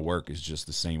point where my work is just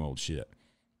the same old shit.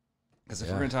 Because if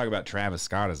we're going to talk about Travis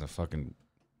Scott as a fucking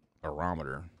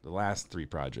barometer, the last 3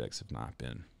 projects have not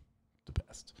been the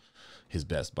best. His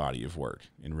best body of work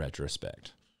in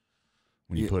retrospect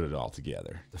when you put it all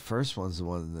together. The first one's the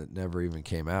one that never even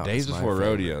came out. Days Before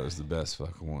Rodeo is the best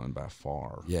fucking one by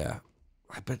far. Yeah.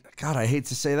 But, God, I hate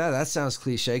to say that. That sounds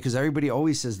cliche because everybody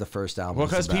always says the first album is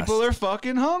the best. Because people are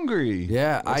fucking hungry.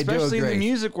 Yeah, I do agree. Especially in the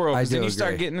music world. Because then you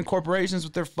start getting the corporations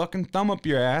with their fucking thumb up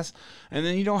your ass, and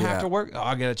then you don't have to work. Oh,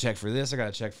 I got to check for this. I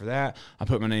got to check for that. I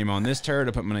put my name on this turd.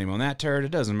 I put my name on that turd.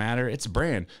 It doesn't matter. It's a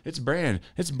brand. It's a brand.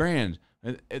 It's a brand.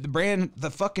 The brand,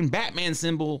 the fucking Batman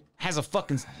symbol has a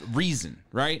fucking reason,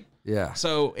 right? Yeah.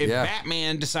 So if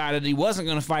Batman decided he wasn't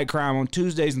going to fight crime on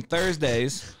Tuesdays and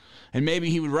Thursdays, and maybe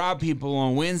he would rob people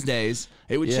on Wednesdays,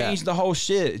 it would change the whole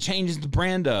shit. It changes the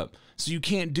brand up. So you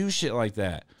can't do shit like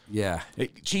that. Yeah.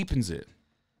 It cheapens it.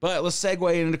 But let's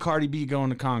segue into Cardi B going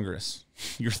to Congress.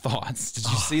 Your thoughts? Did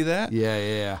you see that?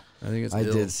 Yeah. I think it's I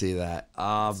did see that.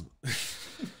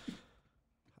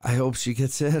 I hope she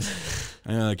gets in.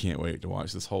 I can't wait to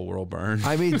watch this whole world burn.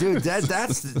 I mean, dude,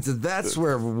 that's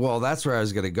where I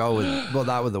was gonna go with. Well,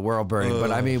 not with the world burning,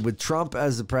 but I mean, with Trump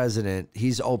as the president,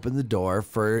 he's opened the door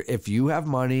for if you have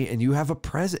money and you have a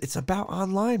president. It's about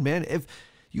online, man. If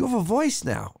you have a voice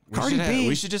now, Cardi B,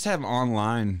 we should just have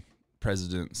online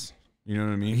presidents. You know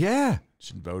what I mean? Yeah.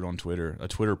 Should vote on Twitter. A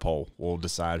Twitter poll will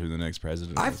decide who the next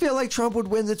president is. I feel like Trump would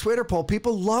win the Twitter poll.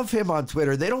 People love him on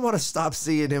Twitter. They don't want to stop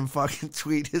seeing him fucking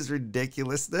tweet his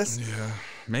ridiculousness. Yeah.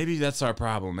 Maybe that's our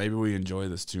problem. Maybe we enjoy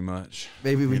this too much.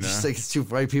 Maybe we just think it's too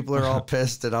funny. People are all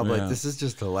pissed, and I'm like, this is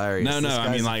just hilarious. No,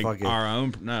 I mean, like, our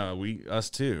own,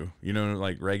 us too. You know,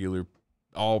 like regular,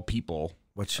 all people.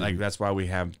 Like, that's why we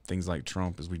have things like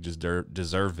Trump, is we just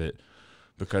deserve it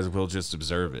because we'll just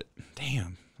observe it.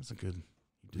 Damn, that's a good...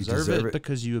 You deserve it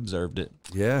because you observed it.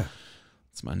 Yeah.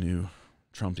 It's my new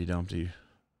Trumpty Dumpty.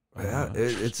 Yeah,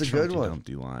 it's a good one.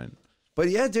 Dumpty line. But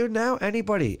yeah, dude, now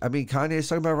anybody. I mean, Kanye's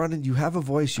talking about running. You have a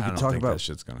voice. You can talk about. That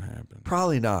shit's going to happen.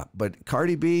 Probably not. But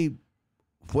Cardi B,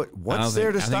 what's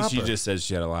there to stop her? I think she just said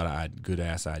she had a lot of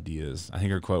good-ass ideas. I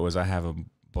think her quote was, I have a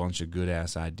bunch of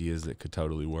good-ass ideas that could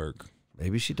totally work.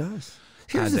 Maybe she does.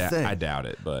 Here's the thing. I doubt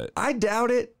it, but... I doubt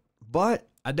it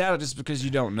just because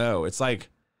you don't know. It's like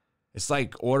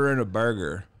ordering a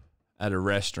burger at a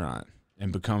restaurant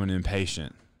and becoming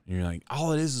impatient. You're like,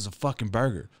 all it is a fucking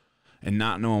burger, and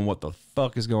not knowing what the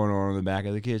fuck is going on in the back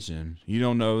of the kitchen. You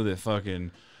don't know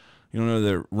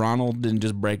that Ronald didn't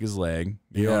just break his leg.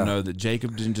 You don't know that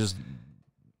Jacob didn't just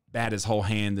bat his whole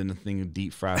hand in a thing of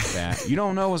deep fried fat. You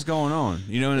don't know what's going on.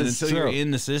 You know, until you're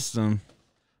in the system.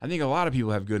 I think a lot of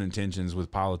people have good intentions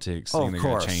with politics, saying they're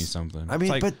going to change something. I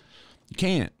mean, but you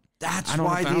can't. That's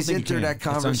why these internet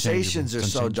conversations are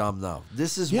so dumb, though.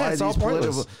 This is why these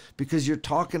political, because you're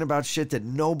talking about shit that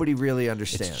nobody really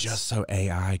understands. It's just so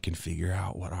AI can figure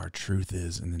out what our truth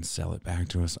is and then sell it back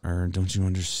to us. Don't you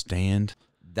understand?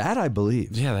 That I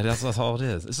believe. Yeah, that's all it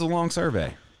is. It's a long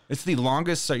survey. It's the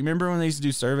longest. Remember when they used to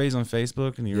do surveys on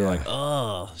Facebook and you were like,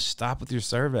 "Oh, stop with your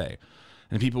survey."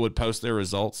 And people would post their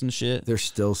results and shit. They're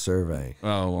still surveying.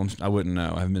 Oh, well, I wouldn't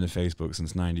know. I haven't been to Facebook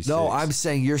since '96. No, I'm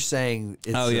saying you're saying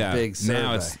it's a big survey.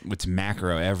 Now it's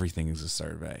macro. Everything is a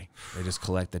survey. They just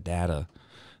collect the data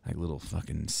like little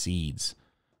fucking seeds.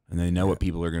 And they know what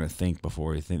people are going to think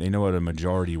before they think. They know what a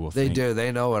majority will think. They do.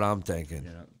 They know what I'm thinking.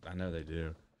 Yeah, I know they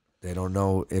do. They don't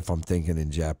know if I'm thinking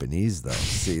in Japanese, though.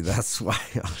 See, that's why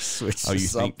I'll switch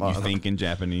this up on them. You think in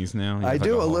Japanese now? I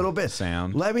do a little bit.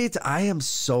 Sound. Let me. I am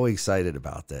so excited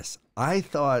about this. I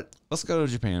thought. Let's go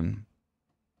to Japan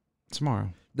tomorrow.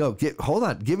 No, hold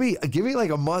on. Give me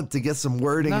like a month to get some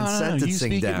wording and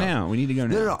sentencing you speak down. It now. We need to go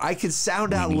now. No. I can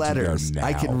sound out letters.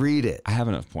 I can read it. I have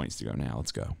enough points to go now.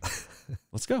 Let's go.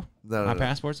 Let's go. My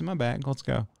passport's in my bag. Let's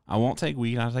go. I won't take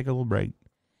weed. I'll take a little break.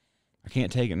 I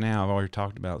can't take it now. I've already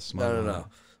talked about smoking. No.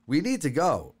 We need to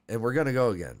go, and we're gonna go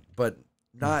again, but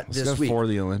not Let's this go week. for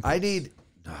the Olympics. I need.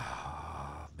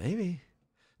 Maybe.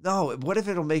 No. What if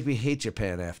it'll make me hate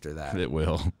Japan after that? It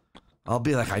will. I'll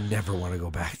be like, I never want to go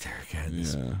back there again.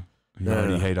 Yeah. You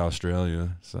already hate Australia,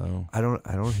 so I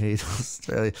don't hate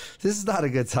Australia. This is not a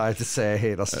good time to say I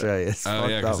hate Australia. It's oh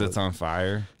yeah, because it's on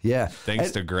fire. Yeah.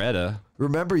 Thanks to Greta.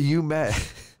 Remember, you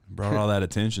met. Brought all that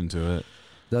attention to it.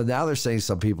 No, now they're saying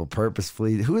some people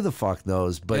purposefully. Who the fuck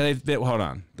knows? But yeah, hold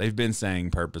on. They've been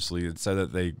saying purposely so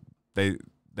that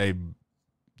they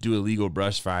do illegal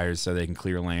brush fires so they can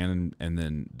clear land and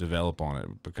then develop on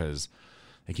it because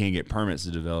they can't get permits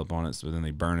to develop on it. So then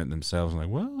they burn it themselves. Like,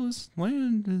 well, this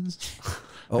land is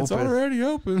it's already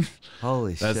open.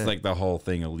 Holy shit! That's like the whole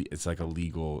thing. It's like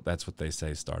illegal. That's what they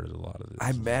say started a lot of this.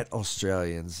 I met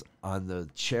Australians on the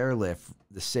chairlift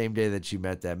the same day that you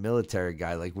met that military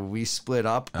guy. Like when we split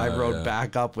up, I rode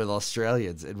back up with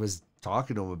Australians and was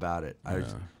talking to them about it.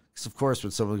 Because of course,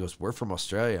 when someone goes, "We're from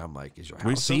Australia," I'm like, "Is your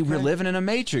house okay?" We're living in a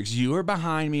matrix. You were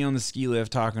behind me on the ski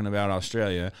lift talking about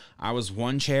Australia. I was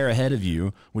one chair ahead of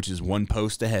you, which is one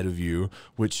post ahead of you,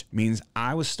 which means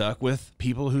I was stuck with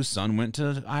people whose son went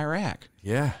to Iraq.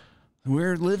 Yeah.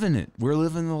 We're living it. We're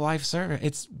living the life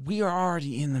service. We are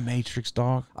already in the matrix,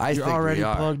 dog. You're already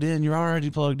plugged in. You're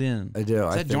already plugged in. I do.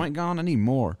 Is that joint gone? I need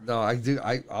more. No, I do.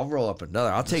 I'll roll up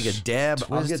another. I'll take a dab.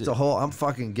 I'll get the whole. I'm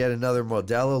fucking get another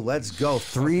Modelo. Let's go.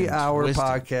 3-hour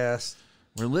podcast.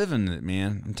 We're living it,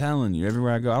 man. I'm telling you.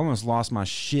 Everywhere I go, I almost lost my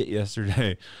shit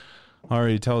yesterday. I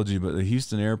already told you, but the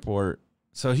Houston airport.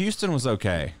 So Houston was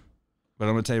okay, but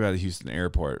I'm gonna tell you about the Houston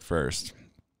airport first.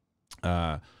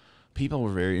 People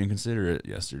were very inconsiderate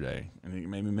yesterday, and it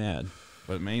made me mad.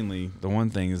 But mainly, the one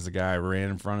thing is the guy ran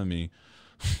in front of me,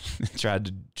 tried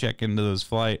to check into his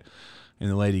flight, and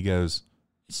the lady goes,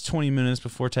 "It's 20 minutes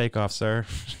before takeoff, sir."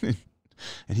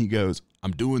 And he goes,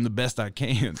 "I'm doing the best I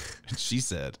can." And she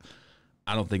said,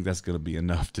 "I don't think that's going to be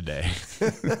enough today."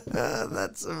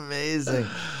 That's amazing.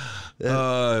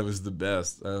 It was the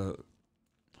best.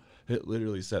 It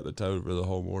literally set the tone for the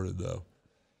whole morning, though.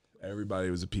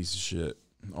 Everybody was a piece of shit.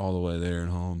 All the way there and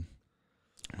home.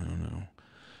 I don't know.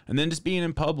 And then just being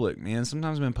in public, man.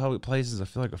 Sometimes I'm in public places, I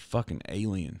feel like a fucking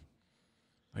alien.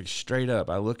 Like straight up.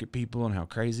 I look at people and how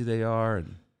crazy they are,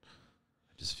 and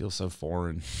I just feel so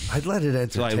foreign. I'd let it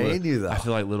entertain you, though. I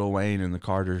feel like Lil Wayne in the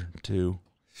Carter, too.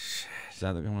 Is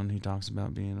that the one he talks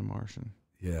about being a Martian?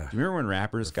 Yeah. Do you remember when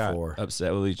rappers got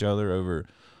upset with each other over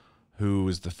who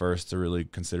was the first to really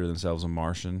consider themselves a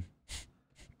Martian?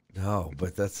 No,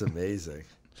 but that's amazing.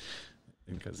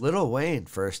 Lil Wayne,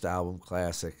 first album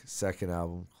classic, second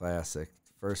album classic,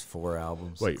 first 4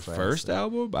 albums. Wait, classic. First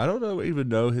album? I don't even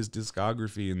know his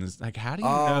discography in this. Like, how do you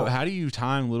know? How do you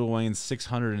time Lil Wayne's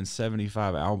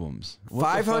 675 albums?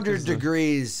 500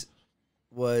 Degrees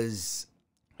was.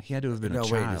 He had to have been a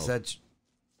child. Wait, is that?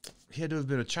 He had to have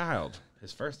been a child.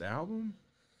 His first album?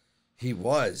 He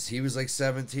was. He was like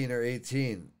 17 or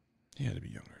 18. He had to be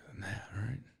younger than that,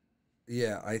 right?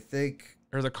 Yeah, I think.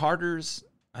 Or the Carters.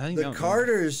 I think the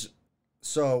Carters.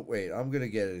 So wait, I'm gonna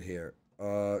get it here.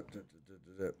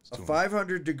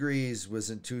 500 Degrees was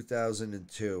in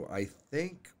 2002. I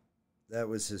think that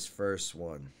was his first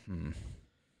one.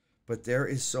 But there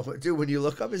is so much, dude. When you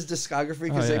look up his discography,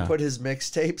 because they put his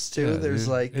mixtapes too. There's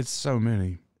like it's so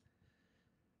many.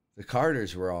 The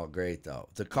Carters were all great though.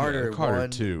 The Carter, Carter 1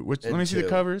 2. Let me see 2. the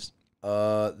covers.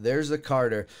 There's the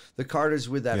Carter. The Carter's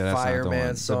with that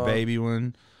Fireman song. The baby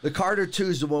one. The Carter 2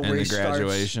 is the one where he starts. And the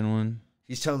graduation one.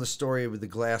 He's telling the story with the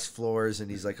glass floors,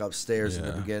 and he's like upstairs in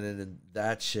the beginning, and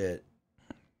that shit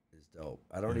is dope.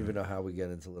 I don't even know how we get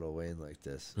into Lil Wayne like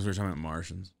this. Because we're talking about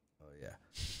Martians.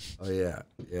 Oh yeah.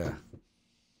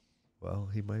 Well,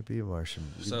 he might be a Martian.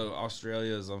 So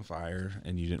Australia is on fire,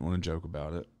 and you didn't want to joke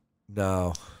about it.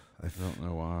 No, I don't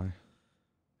know why.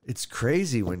 It's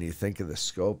crazy when you think of the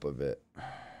scope of it.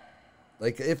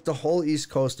 Like, if the whole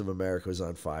east coast of America was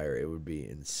on fire, it would be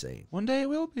insane. One day it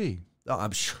will be. No,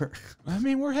 I'm sure. I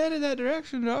mean, we're headed that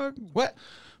direction, dog. What?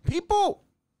 People,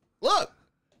 look,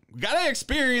 we got to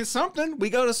experience something. We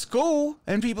go to school,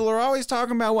 and people are always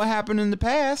talking about what happened in the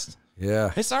past.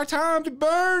 Yeah. It's our time to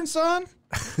burn, son.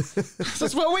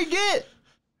 That's what we get.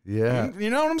 Yeah.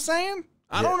 You know what I'm saying?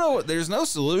 I don't know. There's no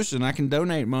solution. I can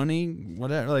donate money,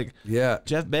 whatever. Like,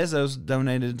 Jeff Bezos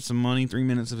donated some money, 3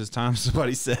 minutes of his time,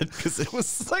 somebody said, because it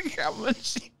was like how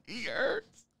much he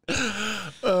hurts.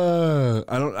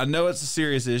 I know it's a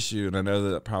serious issue, and I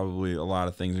know that probably a lot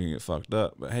of things are gonna get fucked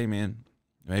up. But hey, man,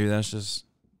 maybe that's just.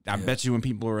 I bet you when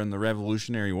people were in the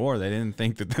Revolutionary War, they didn't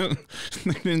think that they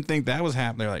didn't think that was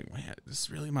happening. They're like, man, this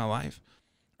is really my life.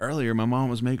 earlier my mom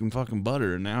was making fucking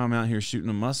butter, and now I'm out here shooting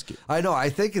a musket. I know. I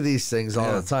think of these things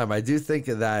all the time. I do think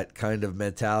of that kind of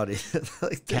mentality.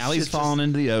 Like Cali's falling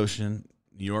into the ocean.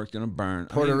 New York's gonna burn.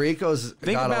 Puerto Rico's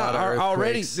think got about a lot of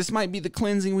already. earthquakes. This might be the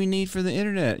cleansing we need for the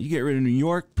internet. You get rid of New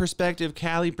York perspective,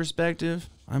 Cali perspective.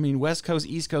 I mean, West Coast,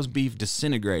 East Coast beef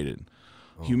disintegrated.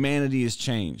 Humanity has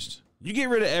changed. You get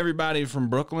rid of everybody from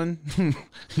Brooklyn,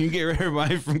 you get rid of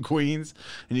everybody from Queens,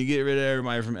 and you get rid of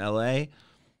everybody from LA,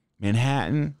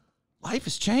 Manhattan. Life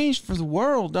has changed for the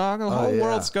world, dog. The whole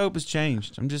world scope has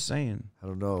changed. I'm just saying. I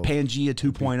don't know. Pangea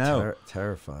 2.0.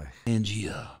 Terrifying.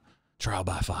 Pangea. Trial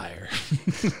by fire.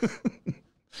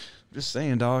 Just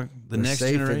saying, dog. The We're next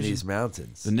safe generation, in these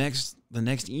mountains. the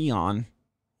next eon,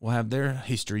 will have their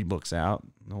history books out.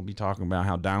 They'll be talking about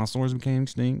how dinosaurs became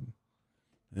extinct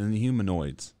and the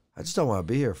humanoids. I just don't want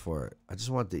to be here for it. I just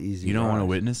want the easy. You don't want to ride.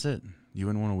 witness it. You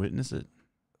wouldn't want to witness it.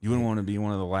 You wouldn't want to be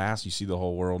one of the last. You see the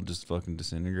whole world just fucking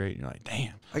disintegrate. And you're like,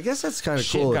 damn. I guess that's kind of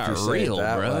Shit cool. got if you real, say it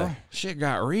that bro. way. Shit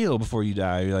got real before you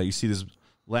die. You're like, you see this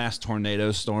last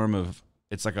tornado storm of.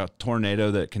 It's like a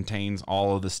tornado that contains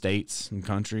all of the states and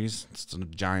countries. It's a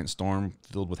giant storm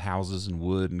filled with houses and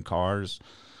wood and cars.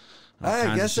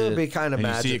 I guess it would be kind of and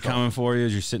magical. you see it coming for you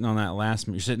as you're sitting on that last.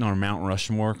 You're sitting on Mount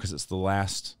Rushmore because it's the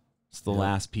last. It's the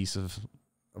last piece of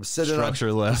I'm sitting structure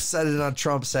on, left. I'm sitting on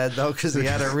Trump's head though because he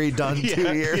had it redone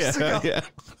 2 years ago. Yeah.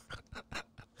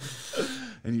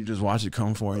 And you just watch it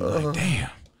come for you. You're like, damn,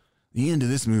 the end of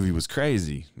this movie was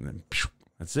crazy. And then phew,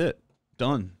 that's it,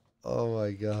 done. Oh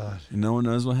my god! And no one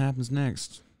knows what happens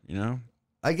next. You know.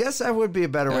 I guess that would be a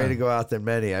better way to go out than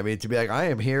many. I mean, to be like, I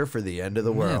am here for the end of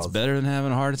the Yeah, world. it's better than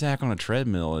having a heart attack on a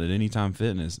treadmill at Anytime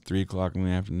Fitness at 3 o'clock in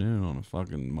the afternoon on a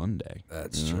fucking Monday.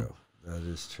 That's true. That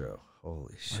is true.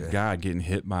 Holy shit! A guy getting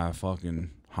hit by a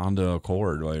fucking Honda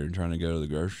Accord while you're trying to go to the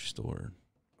grocery store.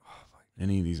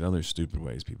 Any of these other stupid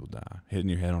ways people die. Hitting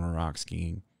your head on a rock,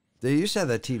 skiing. They used to have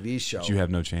that TV show. That you have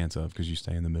no chance of because you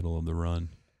stay in the middle of the run.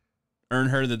 Ern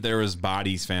heard that there was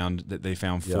bodies found, that they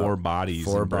found 4 bodies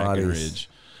in Breckenridge.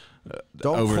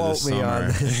 Don't over quote the me summer. on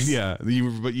this. Yeah,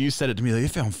 but you said it to me. Like, they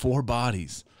found 4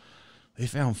 bodies. They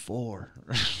found 4.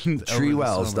 Tree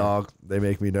wells, dog. They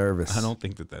make me nervous. I don't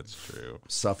think that that's true.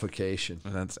 Suffocation.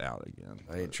 That's out again.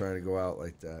 I ain't trying to go out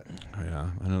like that. Yeah,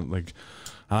 I don't like.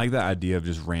 I like the idea of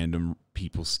just random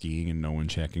people skiing and no one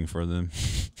checking for them.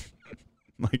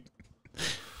 Like,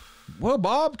 well,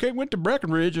 Bob went to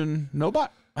Breckenridge and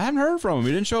nobody. I haven't heard from him.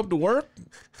 He didn't show up to work.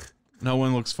 No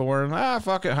one looks for him.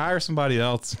 Fuck it. Hire somebody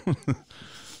else.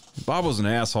 Bob was an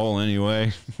asshole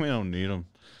anyway. We don't need him.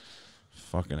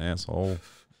 Fucking asshole.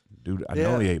 Dude, I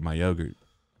know he ate my yogurt.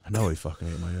 I know he fucking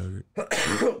ate my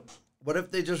yogurt. What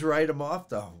if they just write him off,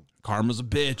 though? Karma's a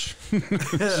bitch.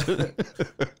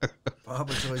 Bob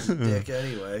was always a dick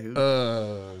anyway.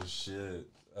 Oh, shit.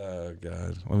 Oh,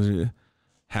 God.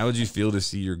 How would you feel to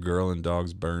see your girl and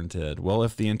dogs burn, Ted? Well,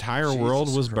 if the entire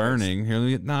world was burning,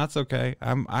 no, it's okay.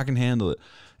 I can handle it.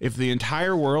 If the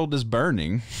entire world is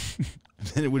burning,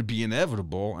 then it would be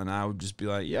inevitable, and I would just be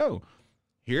like, yo,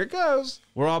 here it goes.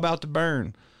 We're all about to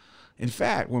burn. In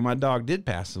fact, when my dog did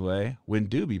pass away, when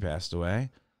Doobie passed away,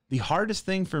 the hardest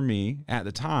thing for me at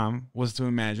the time was to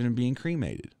imagine him being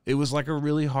cremated. It was like a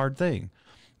really hard thing.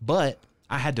 But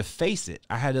I had to face it.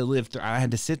 I had to live through. I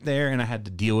had to sit there and I had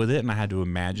to deal with it and I had to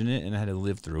imagine it and I had to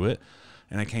live through it.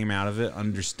 And I came out of it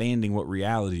understanding what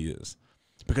reality is,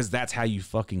 because that's how you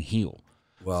fucking heal.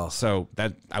 Well, So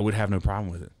that I would have no problem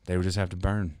with it. They would just have to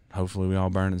burn. Hopefully we all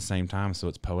burn at the same time, so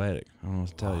it's poetic. I don't know what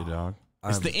to tell you, dog.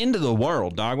 It's the end of the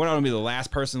world, dog. What, I want to be the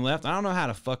last person left? I don't know how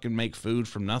to fucking make food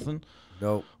from nothing.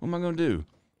 nope. What am I going to do?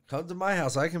 Come to my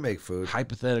house. I can make food.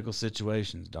 Hypothetical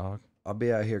situations, dog. I'll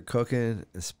be out here cooking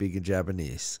and speaking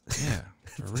Japanese. Yeah,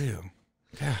 for real.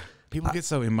 God, people get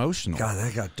so emotional. God,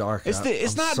 that got dark. It's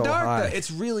I'm not so dark. high.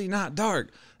 It's really not dark.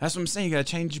 That's what I'm saying. You gotta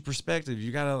change your perspective.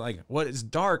 You gotta, like, what is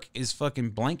dark is fucking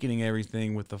blanketing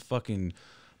everything with the fucking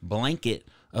blanket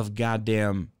of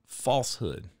goddamn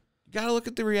falsehood. You gotta look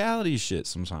at the reality of shit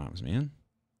sometimes, man.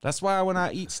 That's why when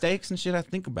I eat steaks and shit, I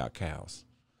think about cows.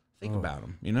 Think about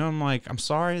them. You know, I'm like, I'm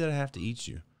sorry that I have to eat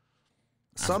you.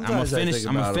 Sometimes I'm I think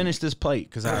gonna about finish this plate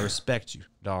because I respect you,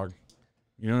 dog.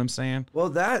 You know what I'm saying? Well,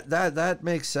 that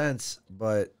makes sense,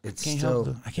 but it's can't still.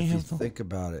 help I can't if help you it. think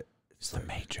about it. It's the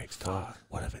Matrix, dog.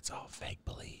 What if it's all fake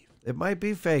belief? It might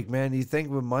be fake, man. You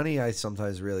think with money, I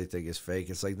sometimes really think is fake.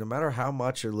 It's like no matter how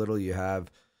much or little you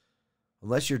have,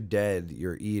 unless you're dead,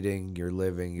 you're eating, you're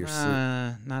living, you're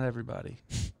sleeping. Not everybody.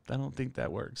 I don't think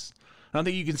that works. I don't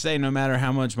think you can say no matter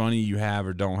how much money you have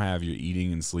or don't have, you're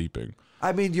eating and sleeping.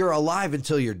 I mean, you're alive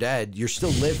until you're dead. You're still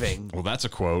living. Well, that's a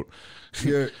quote.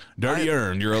 You're Dirty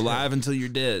Earn. You're alive until you're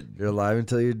dead. You're alive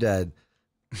until you're dead.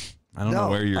 I don't know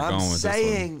where you're going with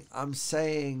this one. I'm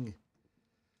saying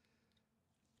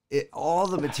all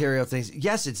the material things,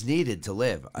 yes, it's needed to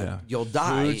live. Yeah. You'll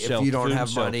die if you don't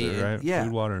have money. Right? Yeah.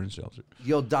 Food, water, and shelter.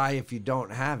 You'll die if you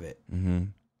don't have it. Mm-hmm.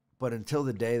 But until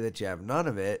the day that you have none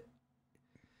of it,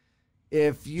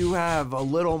 if you have a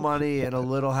little money and a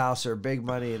little house, or big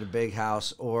money and a big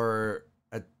house, or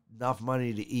enough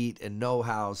money to eat and no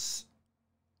house,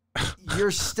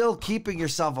 you're still keeping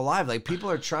yourself alive. Like, people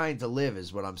are trying to live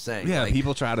is what I'm saying. Yeah, like,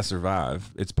 people try to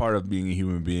survive. It's part of being a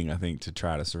human being, I think, to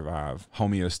try to survive.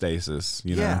 Homeostasis,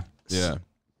 you know? Yeah. Yeah.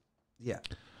 Yeah.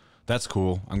 That's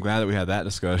cool. I'm glad that we had that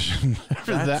discussion.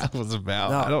 Whatever that was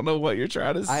about. No. I don't know what you're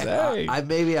trying to say.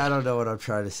 Maybe I don't know what I'm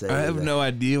trying to say. I have no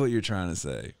idea what you're trying to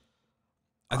say.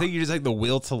 I think you just like the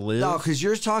will to live. No, because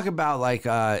you're talking about life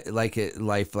like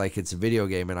it's a video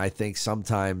game, and I think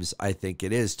sometimes it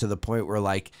is, to the point where,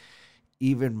 like,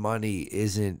 even money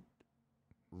isn't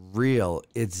real.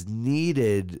 It's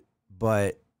needed,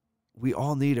 but we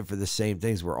all need it for the same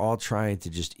things. We're all trying to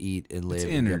just eat and live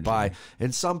and get by.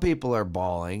 And some people are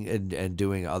balling and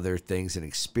doing other things and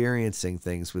experiencing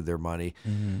things with their money.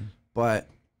 Mm-hmm. But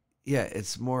yeah,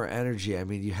 it's more energy. I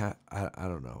mean, I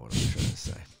don't know what I'm trying to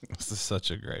say. This is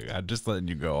such a great. I'm just letting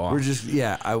you go off.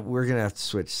 We're gonna have to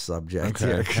switch subjects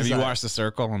here. Have you watched The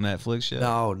Circle on Netflix yet?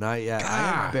 No, not yet. I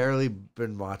have barely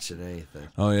been watching anything.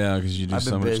 Oh yeah, because you do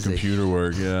so much busy. computer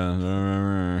work.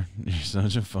 Yeah, you're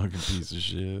such a fucking piece of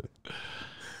shit.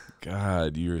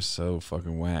 God, you're so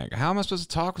fucking whack. How am I supposed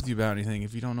to talk with you about anything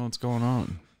if you don't know what's going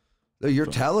on? No, you're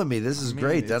telling me this is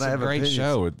great. Then I have a great opinions.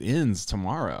 show. It ends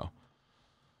tomorrow.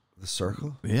 The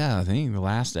Circle? Yeah, I think the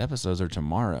last episodes are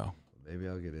tomorrow. Maybe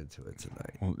I'll get into it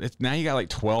tonight. Well, now you got like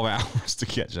 12 hours to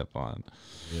catch up on.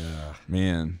 Yeah.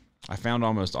 Man, I found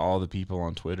almost all the people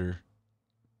on Twitter.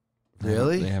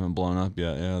 Really? They haven't blown up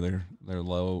yet. Yeah, they're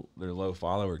low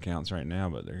follower counts right now,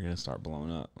 but they're gonna start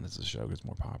blowing up once the show gets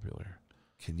more popular.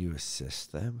 Can you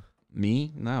assist them?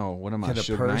 Me? No. What am I?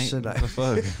 Can a person? What the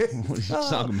fuck? What are you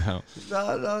talking about?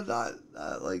 No,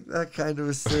 not like that kind of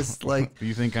assist. Like, Who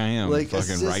you think I am? like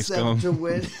Fucking rice assist them gum to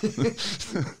win.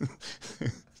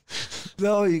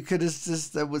 No, you could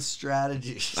assist them with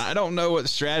strategies. I don't know what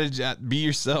strategy. Be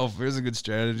yourself. There's a good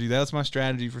strategy. That's my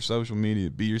strategy for social media.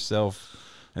 Be yourself,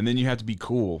 and then you have to be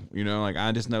cool. You know, like,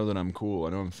 I just know that I'm cool. I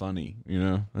know I'm funny. You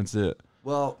know, that's it.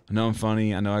 Well, I know I'm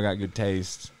funny. I know I got good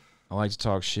taste. I like to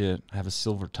talk shit. I have a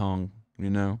silver tongue. You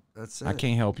know, that's it. I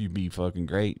can't help you be fucking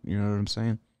great. You know what I'm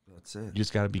saying? That's it. You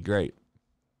just got to be great.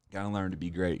 Got to learn to be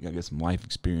great. Got to get some life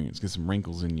experience. Get some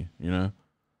wrinkles in you. You know,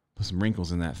 put some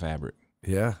wrinkles in that fabric.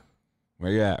 Yeah.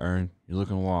 Where you at, Ern? You're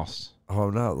looking lost. Oh,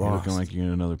 I'm not lost. You're looking like you're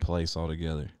in another place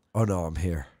altogether. Oh no, I'm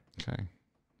here. Okay.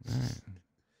 All right.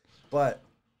 But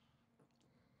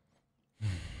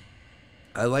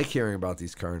I like hearing about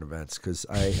these current events because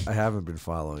I haven't been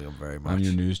following them very much. On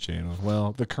your news channel.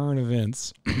 Well, the current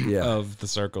events Yeah. of The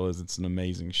Circle it's an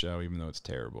amazing show, even though it's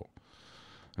terrible.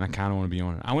 And I kind of want to be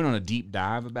on it. I went on a deep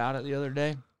dive about it the other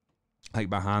day,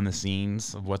 like behind the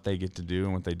scenes of what they get to do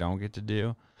and what they don't get to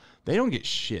do. They don't get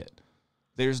shit.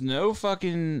 There's no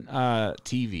fucking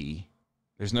TV.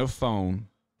 There's no phone,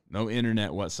 no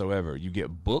internet whatsoever. You get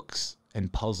books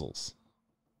and puzzles.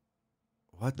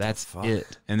 That's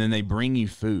it. And then they bring you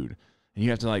food. And you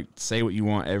have to, like, say what you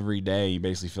want every day. You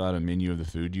basically fill out a menu of the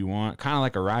food you want. Kind of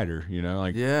like a writer, you know?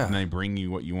 Like, yeah. And they bring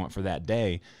you what you want for that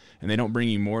day. And they don't bring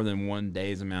you more than one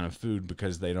day's amount of food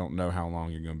because they don't know how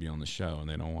long you're going to be on the show. And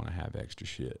they don't want to have extra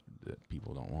shit that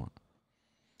people don't want.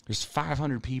 There's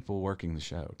 500 people working the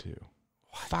show, too.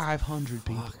 500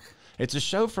 people. It's a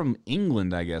show from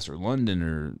England, I guess, or London,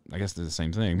 or I guess they're the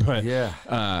same thing. But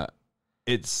yeah,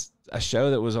 it's a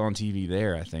show that was on TV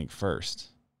there, I think, first.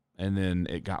 And then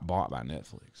it got bought by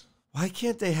Netflix. Why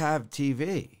can't they have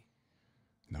TV?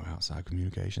 No outside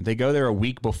communication. They go there a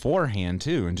week beforehand,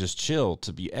 too, and just chill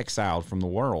to be exiled from the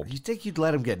world. You think you'd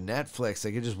let them get Netflix?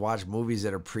 They could just watch movies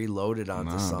that are preloaded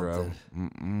onto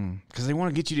something. Because they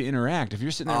want to get you to interact. If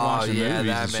you're sitting there watching movies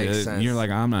that and makes shit, sense. and you're like,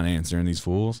 I'm not answering these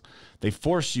fools. They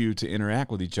force you to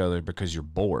interact with each other because you're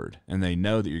bored, and they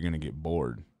know that you're going to get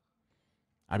bored.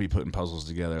 I'd be putting puzzles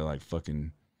together like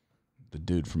fucking the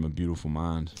dude from A Beautiful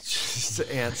Mind. Just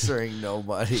answering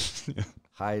nobody.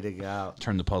 Hiding out.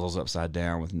 Turn the puzzles upside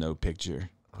down with no picture.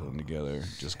 Put them together.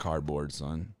 Just cardboard,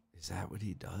 son. Is that what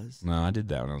he does? No, I did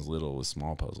that when I was little with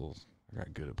small puzzles. I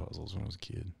got good at puzzles when I was a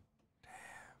kid. Damn.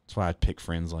 That's why I'd pick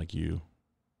friends like you.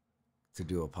 To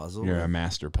do a puzzle? You're a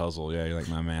master puzzle. Yeah, you're like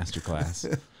my master class.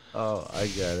 Oh, I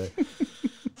get it.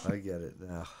 I get it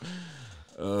now.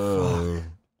 Oh.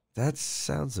 That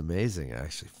sounds amazing,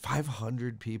 actually.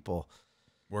 500 people.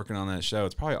 Working on that show.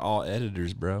 It's probably all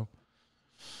editors, bro.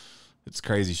 It's a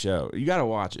crazy show. You got to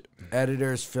watch it.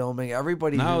 Editors, filming,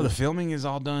 everybody. No, the filming is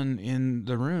all done in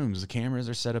the rooms. The cameras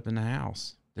are set up in the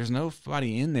house. There's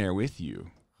nobody in there with you.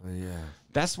 Yeah.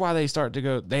 That's why they start to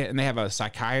go. They have a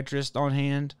psychiatrist on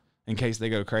hand in case they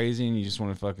go crazy and you just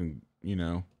want to fucking, you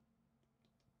know,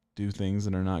 do things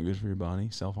that are not good for your body,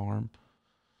 self-harm.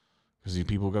 Because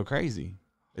people go crazy.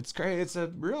 It's crazy. It's a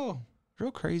real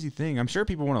crazy thing. I'm sure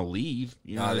people want to leave.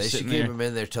 You know, they should keep them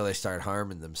in there till they start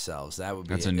harming themselves. That would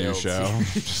be a new show.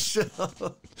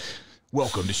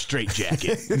 Welcome to Straight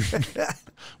Jacket.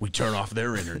 We turn off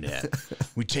their internet.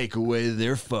 We take away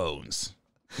their phones.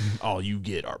 All you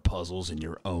get are puzzles and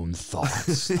your own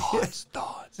thoughts.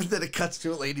 Thoughts. And then it cuts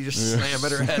to a lady just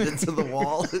slamming her head into the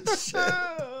wall and shit.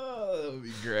 That would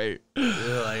be great.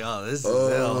 You're like, oh, this is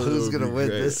hell. Who's going to win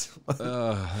this?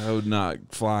 That would not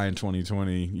fly in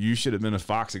 2020. You should have been a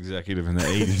Fox executive in the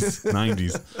 80s,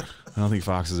 90s. I don't think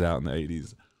Fox is out in the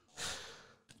 80s.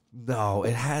 No,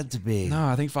 it had to be. No,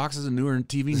 I think Fox is a newer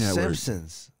TV network.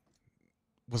 Simpsons.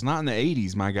 Was not in the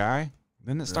 80s, my guy.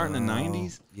 Didn't it start in the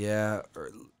 90s? Yeah.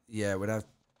 Yeah, it would have.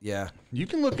 Yeah. You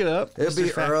can look it up. It'd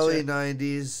be early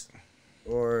 90s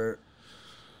or.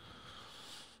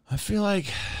 I feel like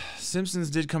Simpsons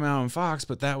did come out on Fox,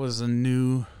 but that was a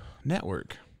new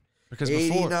network. Because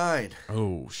 89. Before,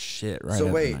 oh, shit. Right. So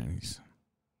at wait. The 90s.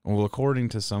 Well, according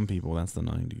to some people, that's the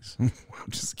 90s. I'm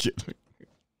just kidding.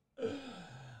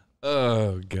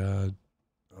 Oh, God.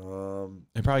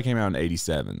 It probably came out in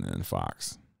 87 then,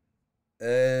 Fox.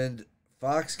 And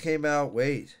Fox came out,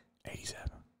 87.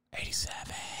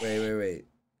 87. Wait.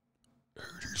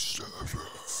 87.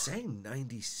 It's saying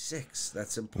 96.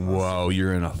 That's impossible. Whoa,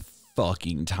 you're in a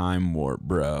fucking time warp,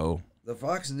 bro. The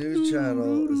Fox News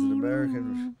Channel is an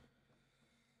American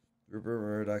Rupert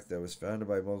Murdoch that was founded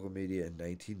by Mogul Media in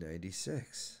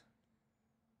 1996.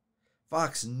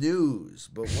 Fox News,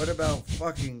 but what about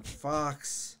fucking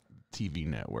Fox? TV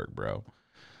network, bro.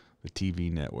 The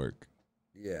TV network.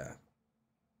 Yeah.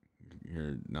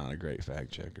 You're not a great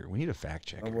fact checker. We need a fact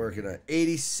checker. I'm working on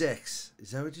 86.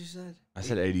 Is that what you said? I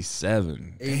said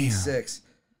 87. 86.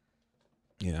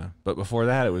 Damn. Yeah. But before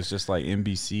that, it was just like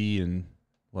NBC and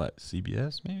what?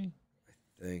 CBS, maybe?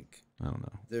 I think. I don't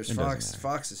know. There's Fox.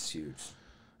 Fox is huge.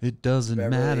 It doesn't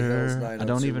matter. I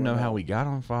don't even know 90210. how we got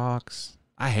on Fox.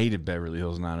 I hated Beverly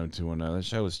Hills 90210. That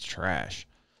show was trash.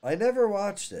 I never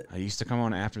watched it. I used to come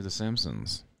on after The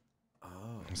Simpsons. Oh.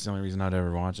 That's the only reason I'd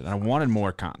ever watch it. I wanted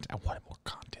more content. I wanted more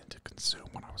content to consume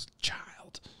when I was a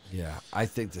child. Yeah, I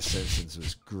think The Simpsons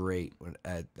was great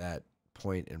at that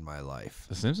point in my life.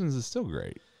 The Simpsons is still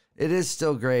great. It is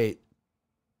still great.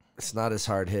 It's not as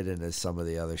hard hitting as some of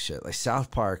the other shit. Like South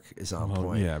Park is on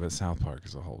point. Yeah, but South Park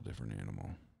is a whole different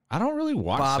animal. I don't really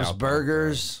watch Bob's South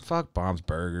Burgers. Park, fuck Bob's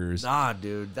Burgers. Nah,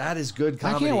 dude, that is good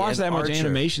comedy. I can't watch that much Archer.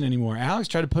 animation anymore. Alex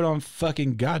tried to put on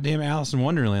fucking goddamn Alice in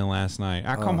Wonderland last night.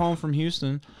 I come home from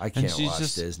Houston. I can't and she's watch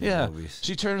just, Disney yeah, movies.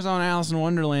 She turns on Alice in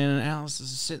Wonderland, and Alice is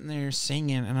sitting there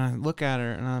singing, and I look at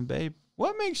her, and I'm, babe,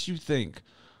 what makes you think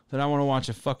that I want to watch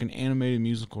a fucking animated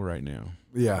musical right now?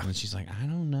 Yeah. And she's like, I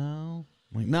don't know.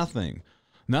 I'm like, nothing.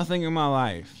 Nothing in my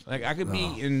life. Like, I could be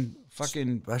in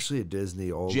fucking Especially a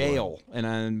Disney old jail,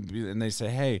 and they say,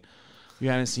 hey, you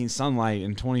haven't seen sunlight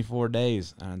in 24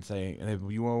 days. And I'd say, hey,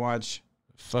 you want to watch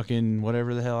fucking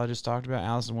whatever the hell I just talked about,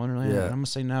 Alice in Wonderland? Yeah. And I'm going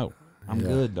to say no. I'm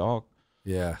good, dog.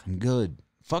 Yeah. I'm good.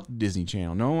 Fuck Disney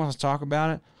Channel. No one wants to talk about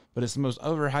it, but it's the most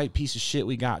overhyped piece of shit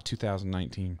we got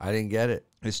 2019. I didn't get it.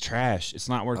 It's trash. It's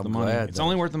not worth I'm the money. glad It's that-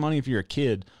 only worth the money if you're a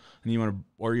kid and you want to,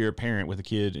 or you're a parent with a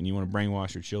kid and you want to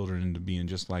brainwash your children into being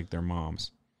just like their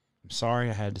moms. I'm sorry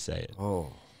I had to say it.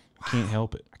 Oh, I can't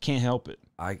help it. I can't help it.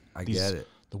 I get it.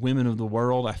 The women of the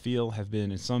world, I feel, have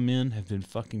been, and some men have been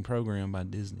fucking programmed by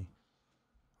Disney.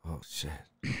 Oh, shit.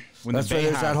 When That's the why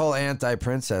there's Bayhive- that whole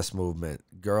anti-princess movement.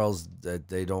 Girls, that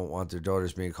they don't want their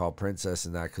daughters being called princess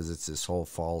and that because it's this whole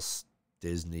false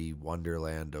Disney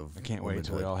wonderland of I can't wait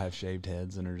till we womanhood. all have shaved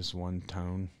heads and are just one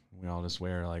tone. We all just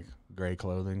wear like gray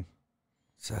clothing.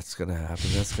 So that's going to happen.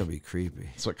 That's going to be creepy.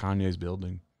 That's what Kanye's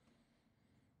building.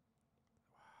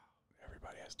 Wow.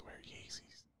 Everybody has to wear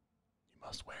Yeezys. You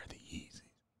must wear the Yeezys.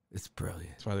 It's brilliant.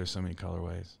 That's why there's so many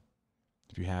colorways.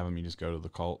 If you have them, you just go to the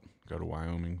cult, go to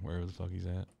Wyoming, wherever the fuck he's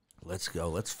at. Let's go.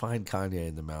 Let's find Kanye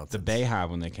in the mountains. The Bayhive,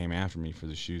 when they came after me for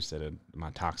the shoes, said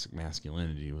my toxic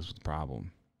masculinity was the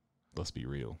problem. Let's be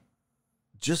real.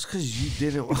 Just because you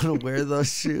didn't want to wear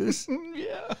those shoes?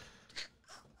 Yeah.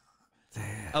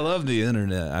 Damn. I love the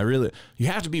internet. I really. You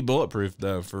have to be bulletproof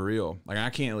though, for real.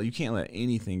 Like you can't let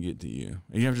anything get to you.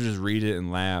 You have to just read it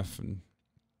and laugh and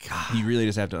God. You really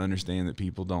just have to understand that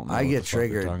people don't know I what get the fuck they're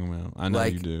triggered. talking about. I know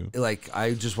you do. Like,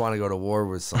 I just want to go to war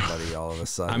with somebody all of a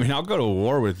sudden. I mean, I'll go to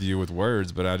war with you with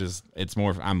words, but it's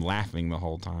more, I'm laughing the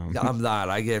whole time. I'm not.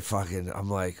 I get fucking, I'm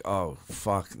like, oh,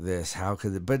 fuck this. How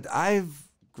could it? But I've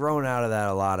grown out of that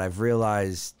a lot. I've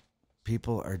realized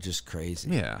people are just crazy.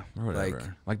 Yeah, or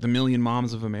whatever. Like the Million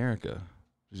Moms of America.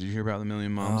 Did you hear about the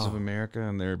Million Moms of America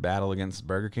and their battle against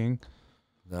Burger King?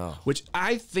 No. Which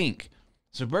I think,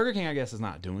 so Burger King, I guess, is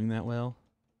not doing that well.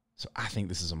 So I think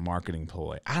this is a marketing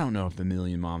ploy. I don't know if the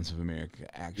Million Moms of America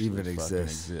actually even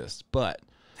exist, but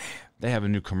they have a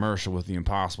new commercial with the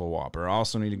Impossible Whopper. I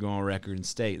also need to go on record and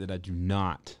state that I do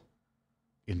not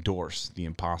endorse the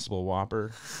Impossible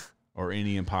Whopper or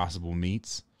any Impossible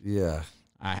meats. Yeah.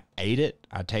 I ate it.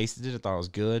 I tasted it. I thought it was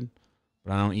good,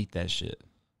 but I don't eat that shit.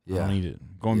 Yeah. I don't eat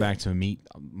it. Going back to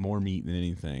more meat than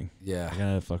anything. Yeah. I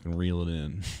gotta fucking reel it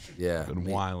in. Yeah. Been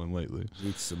wilding lately.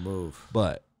 Needs to move.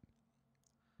 But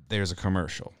there's a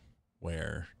commercial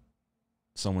where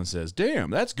someone says,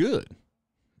 "Damn, that's good,"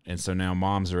 and so now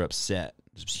moms are upset.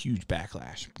 There's a huge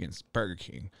backlash against Burger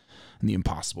King and the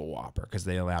Impossible Whopper because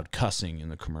they allowed cussing in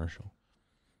the commercial.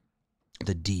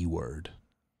 The D word.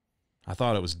 I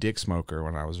thought it was dick smoker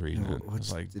when I was reading it. I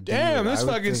was like, damn, this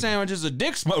fucking sandwich is a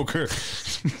dick smoker.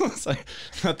 I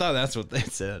thought that's what they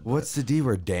said. What's the D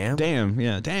word? Damn? Damn,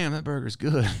 yeah. Damn, that burger's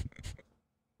good.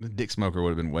 The dick smoker would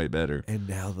have been way better. And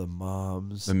now the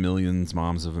moms. The Millions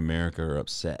Moms of America are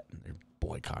upset. They're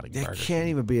boycotting There Burger can't King.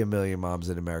 even be a million moms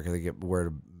in America that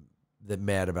get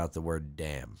mad about the word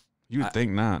damn. You would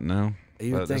think not, no.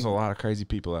 You But would there's think, a lot of crazy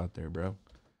people out there, bro.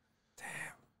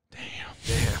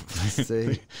 damn.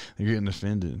 See? They're getting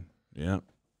offended. Yep.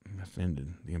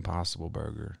 Offended. The Impossible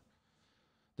Burger.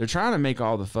 They're trying to make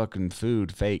all the fucking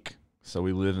food fake. So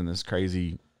we live in this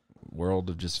crazy world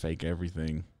of just fake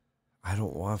everything. I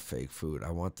don't want fake food. I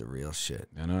want the real shit.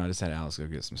 I know. I just had Alex go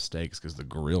get some steaks because the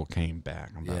grill came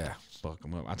back. I'm about Yeah. to fuck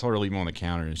them up. I told her to leave them on the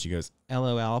counter, and she goes,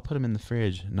 "LOL, I'll put them in the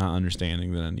fridge," not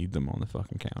understanding that I need them on the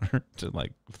fucking counter to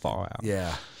like thaw out.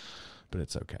 Yeah. But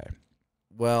it's okay.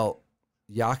 Well,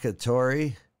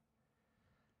 yakitori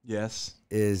Yes.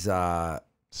 is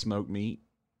Smoked meat,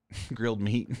 grilled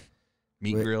meat,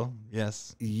 meat Wait. grill.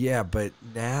 Yes. yeah, but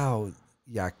now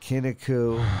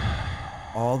yakiniku,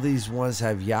 all these ones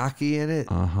have yaki in it.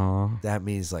 Uh-huh. That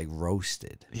means like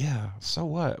roasted. Yeah. So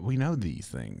what? We know these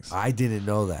things. I didn't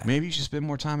know that. Maybe you should spend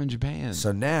more time in Japan.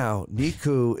 So now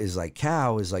niku is like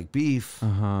cow, is like beef.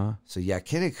 Uh-huh. So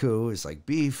yakiniku is like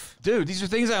beef. Dude, these are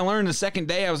things I learned the second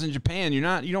day I was in Japan. You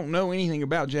don't know anything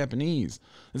about Japanese.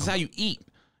 This is how you eat.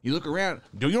 You look around.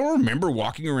 Do you remember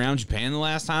walking around Japan the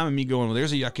last time and me going, well,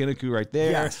 there's a yakiniku right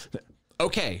there? Yes.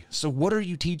 Okay, so what are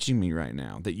you teaching me right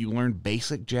now? That you learned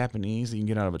basic Japanese that you can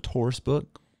get out of a tourist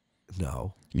book?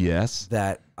 No. Yes.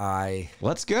 That I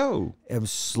Let's go. am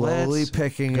slowly Let's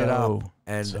picking it go. up.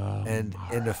 And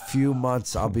in a few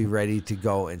months I'll be ready to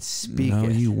go and speak No,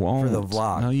 it you won't. for the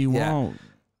vlog. No, you Yeah. won't.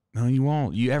 No, you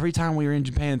won't. Every time we were in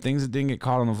Japan, things that didn't get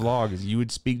caught on the vlog is you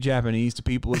would speak Japanese to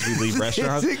people as we leave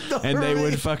restaurants, ignore and they me.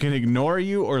 would fucking ignore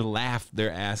you or laugh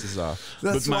their asses off.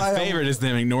 That's but my why favorite is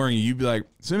them ignoring you. You'd be like,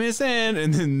 "Sumimasen,"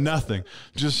 and then nothing,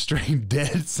 just straight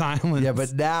dead silence. Yeah,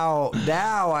 but now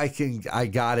I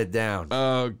got it down.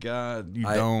 Oh God,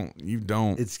 you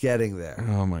don't. It's getting there.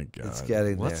 Oh my God, It's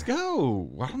getting Let's there. go.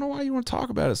 I don't know why you want to talk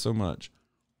about it so much.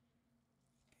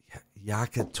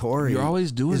 Yakitori. You're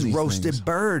always doing is these roasted things.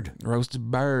 bird. Roasted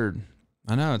bird.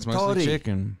 I know it's mostly Tori.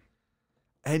 chicken.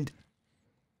 And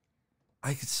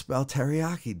I could smell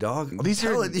teriyaki, dog. I'm These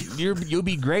are telling you. you'll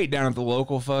be great down at the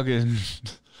local fucking.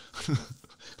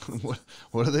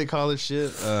 what do they call this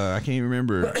shit? I can't even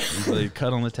remember. They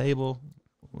cut on the table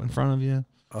in front of you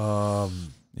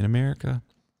in America.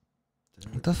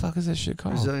 What the fuck is that shit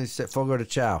called? Brazilian fogo de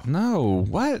chao. No,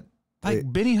 what? Like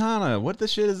Wait. Benihana. What the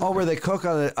shit is? Oh, where they cook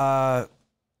on it.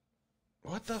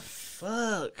 What the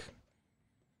fuck?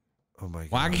 Oh my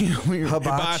god. Why can't we?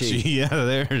 Hibachi. Yeah,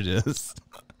 there it is.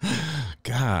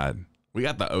 God, we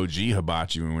got the OG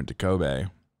hibachi when we went to Kobe.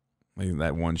 Like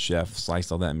that one chef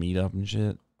sliced all that meat up and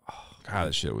shit. God,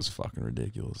 that shit was fucking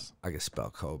ridiculous. I can spell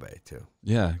Kobe too.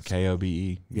 Yeah,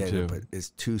 Kobe. Yeah, too. but it's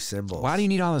two symbols. Why do you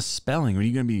need all this spelling? Are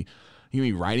you gonna be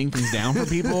writing things down for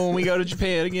people when we go to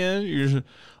Japan again?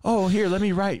 Here, let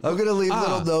me write. I'm gonna leave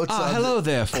little notes. On hello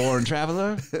there, foreign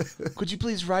traveler. Could you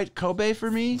please write Kobe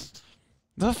for me?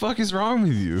 The fuck is wrong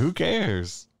with you? Who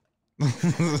cares?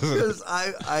 Because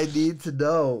I need to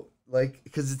know, like,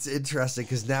 because it's interesting.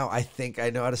 Because now I think I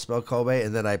know how to spell Kobe,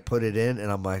 and then I put it in,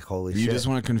 and I'm like, holy shit. You just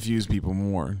want to confuse people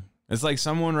more. It's like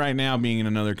someone right now being in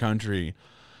another country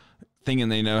thinking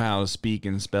they know how to speak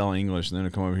and spell English, and then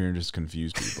to come over here and just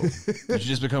confuse people. You should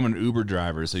just become an Uber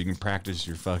driver so you can practice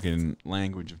your fucking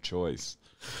language of choice.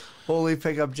 Only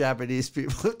pick up Japanese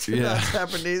people. Not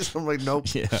Japanese. I'm like,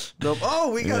 nope. Yeah. Nope.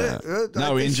 Oh, we got it.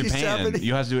 No, in Japan.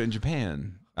 You have to do it in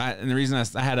Japan. And the reason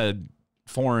I had a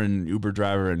foreign Uber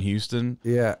driver in Houston.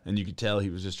 Yeah. And you could tell he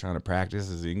was just trying to practice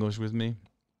his English with me.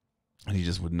 And he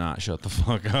just would not shut the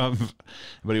fuck up.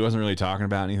 But he wasn't really talking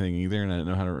about anything either, and I didn't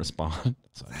know how to respond.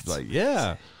 So I was like,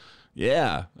 yeah.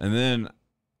 And then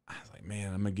I was like, man,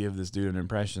 I'm going to give this dude an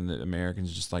impression that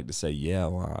Americans just like to say yeah a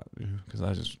lot. Because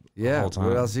I just, the whole time,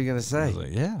 what else are you going to say? I was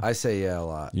like, yeah. I say yeah a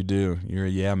lot. You do. You're a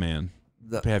yeah man.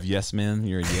 If you have yes men,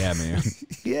 you're a yeah man.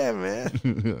 Yeah,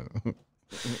 man.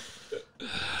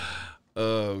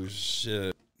 Oh,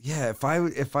 shit. Yeah,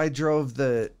 if I drove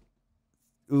the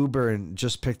Uber and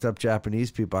just picked up Japanese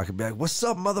people, I could be like, "What's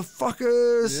up,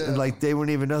 motherfuckers?" Yeah. And like they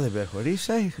wouldn't even know. They'd be like, "What do you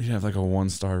say?" You'd have like a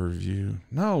 1-star review.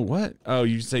 No, what? Oh,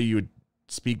 you say you would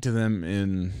speak to them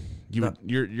in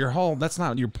your whole. That's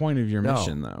not your point of your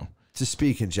mission, though. To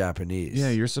speak in Japanese.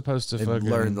 Yeah, you're supposed to and fucking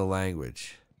learn the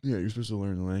language. Yeah, you're supposed to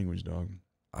learn the language, dog.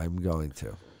 I'm going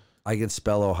to. I can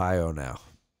spell Ohio now.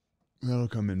 That'll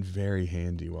come in very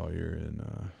handy while you're in.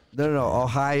 No,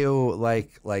 Ohio,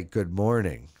 like good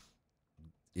morning.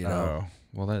 You know. Oh,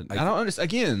 well, I don't understand.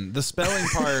 Again, the spelling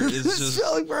part is the just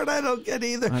spelling part I don't get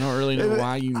either. I don't really know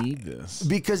why you need this.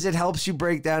 Because it helps you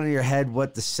break down in your head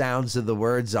what the sounds of the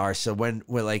words are. So when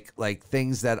like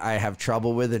things that I have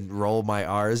trouble with and roll my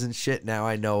R's and shit, now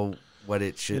I know what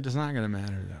it should. It's not going to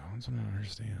matter, though. That's what I don't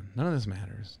understand. None of this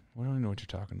matters. We don't even know what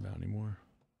you're talking about anymore.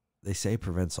 They say it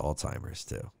prevents Alzheimer's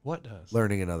too. What does?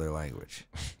 Learning another language.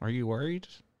 Are you worried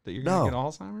that you're going to get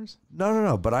Alzheimer's?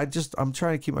 No. But I'm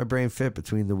trying to keep my brain fit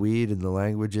between the weed and the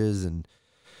languages and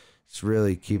just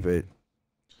really keep it,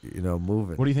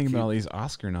 moving. What do you think about all these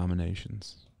Oscar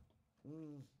nominations?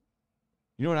 You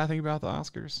know what I think about the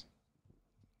Oscars?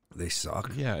 They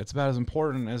suck. Yeah, it's about as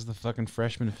important as the fucking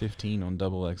Freshman 15 on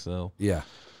XXL. Yeah.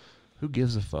 Who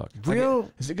gives a fuck? Real?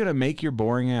 Is it going to make your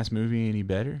boring ass movie any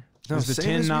better? No, the same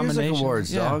 10 as nominations, music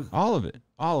awards, dog. All of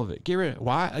it. Get rid of it.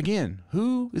 Why? Again,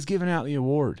 who is giving out the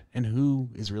award and who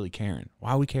is really caring?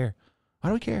 Why do we care? Why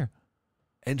do we care?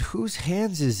 And whose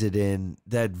hands is it in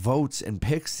that votes and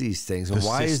picks these things? And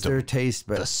why is their taste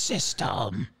better? The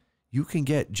system. You can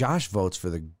get Josh votes for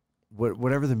the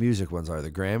whatever the music ones are,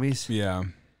 the Grammys. Yeah.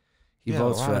 He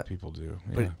votes a lot for of that. people do.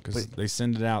 But- Yeah, because but- they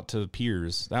send it out to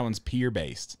peers. That one's peer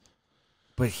based.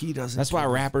 But he doesn't. That's why care.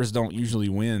 rappers don't usually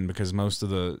win, because most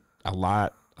of a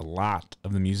lot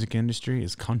of the music industry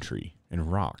is country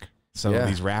and rock. So Yeah.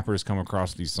 these rappers come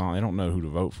across these songs, they don't know who to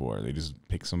vote for. They just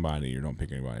pick somebody or don't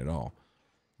pick anybody at all.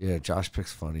 Yeah, Josh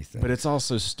picks funny things. But it's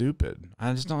also stupid.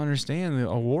 I just don't understand the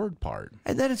award part.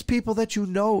 And then it's people that you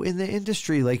know in the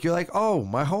industry. Like, you're like, oh,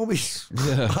 my homies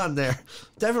on there.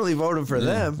 Definitely voting for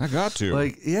them. I got to.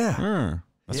 Like, yeah. Sure.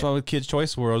 That's why with Kids'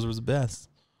 Choice Awards was the best.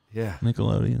 Yeah.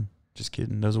 Nickelodeon. Just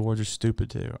kidding. Those awards are stupid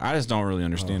too. I just don't really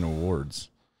understand awards.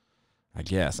 I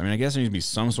guess. I mean, I guess there needs to be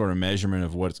some sort of measurement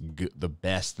of what's the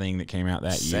best thing that came out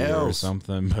that year or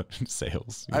something. But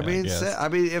sales. Yeah, I mean, guess.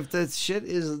 if the shit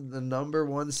is the number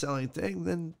one selling thing,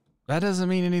 then That doesn't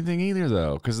mean anything either,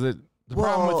 though, because the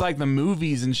problem with like the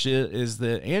movies and shit is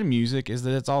that, and music, is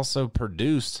that it's also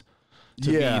produced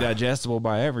to be digestible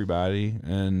by everybody,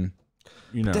 and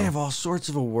they have all sorts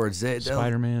of awards.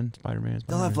 Spider-Man.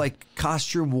 They'll have like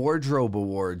costume wardrobe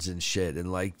awards and shit,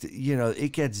 and like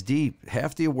it gets deep.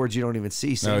 Half the awards you don't even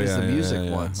see. Same as the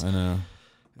music ones. I know.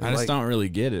 I just don't really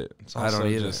get it. It's I don't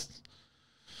either.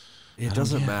 It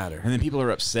doesn't matter. And then people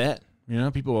are upset.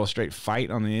 People will straight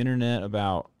fight on the internet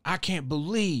about, I can't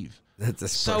believe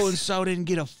so and so didn't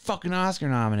get a fucking Oscar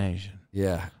nomination.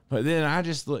 Yeah. But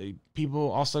then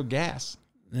people also gas.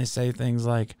 They say things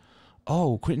like,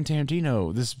 oh, Quentin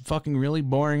Tarantino, this fucking really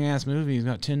boring ass movie has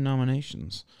got 10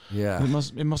 nominations. Yeah. It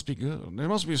must be good. There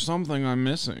must be something I'm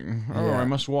missing. Oh, Yeah. I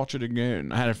must watch it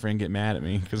again. I had a friend get mad at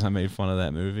me because I made fun of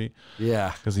that movie.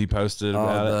 Yeah. Because he posted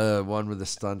about it. The one with the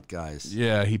stunt guys.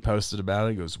 Yeah, he posted about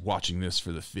it. He goes, watching this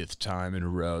for the 5th time in a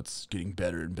row. It's getting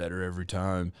better and better every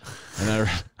time. And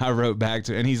I wrote back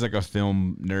to, and he's like a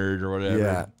film nerd or whatever.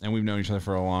 Yeah. And we've known each other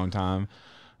for a long time.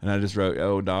 And I just wrote,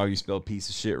 oh, dog, you spelled piece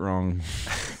of shit wrong.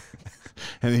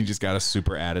 And he just got a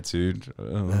super attitude.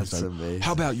 That's amazing.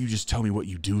 How about you just tell me what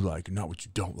you do like and not what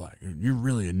you don't like? You're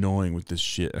really annoying with this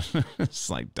shit. It's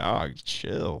like, dog,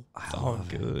 chill. It's all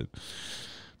good.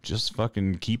 Just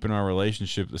fucking keeping our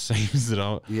relationship the same as it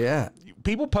all. Yeah.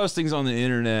 People post things on the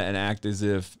internet and act as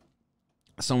if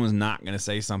someone's not going to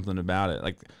say something about it.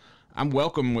 Like, I'm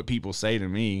welcome what people say to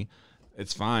me.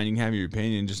 it's fine. You can have your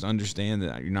opinion. Just understand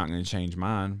that you're not going to change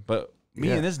mine. But me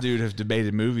and this dude have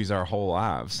debated movies our whole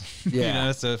lives. Yeah. You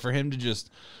know, so for him to just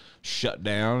shut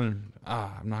down and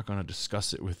I'm not going to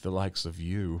discuss it with the likes of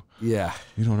you. Yeah.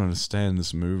 You don't understand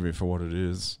this movie for what it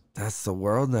is. That's the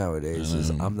world nowadays. Is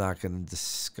I'm not going to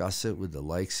discuss it with the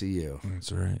likes of you.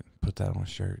 That's right. Put that on a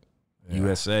shirt. Yeah.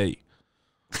 USA.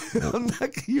 I'm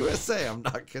not USA. I'm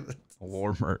not going to.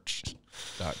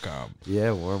 Warmerch.com. Yeah,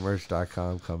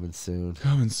 warmerch.com coming soon.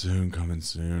 Coming soon, coming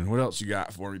soon. What else you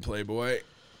got for me, Playboy?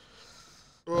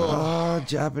 Oh,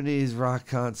 Japanese rock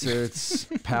concerts,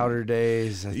 Powder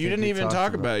Days. You didn't even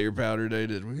talk about your Powder Day,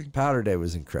 did we? Powder Day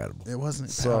was incredible. It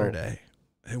wasn't Powder Day.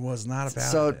 It was not a Powder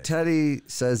Day. So Teddy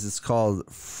says it's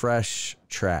called Fresh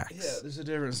Tracks. Yeah, there's a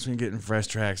difference between getting fresh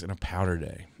tracks and a Powder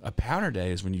Day. A Powder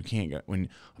Day is when you can't go. When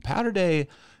a Powder Day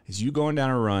is you going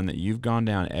down a run that you've gone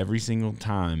down every single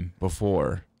time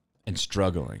before and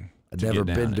struggling. I've never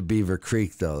been to Beaver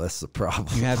Creek though. That's the problem.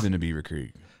 You have been to Beaver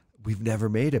Creek. We've never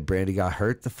made it. Brandy got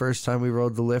hurt the first time we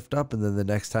rode the lift up, and then the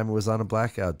next time it was on a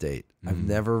blackout date.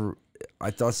 I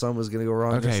thought something was going to go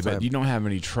wrong. Okay, this time. but you don't have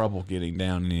any trouble getting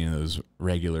down any of those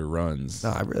regular runs.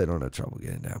 No, I really don't have trouble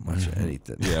getting down much of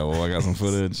anything. Yeah, well, I got some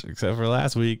footage, except for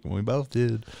last week when we both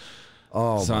did.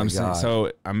 Oh so my God!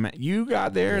 So you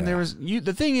got there, and there was you.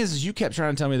 The thing is you kept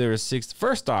trying to tell me there was 6.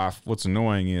 First off, what's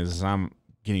annoying is I'm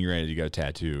getting ready to go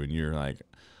tattoo, and you're like,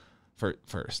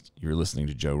 first you were listening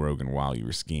to Joe Rogan while you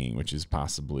were skiing, which is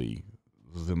possibly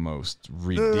the most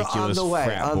ridiculous on the way.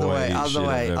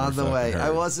 heard.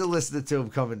 I wasn't listening to him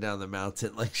coming down the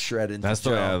mountain like shredding. That's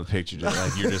the way I pictured it.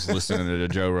 Like you're just listening to the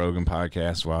Joe Rogan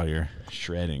podcast while you're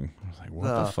shredding. I was like,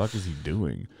 what the fuck is he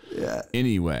doing? Yeah.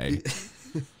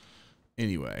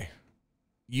 Anyway,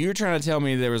 you're trying to tell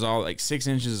me there was all like 6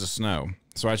 inches of snow.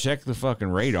 So I checked the fucking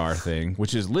radar thing,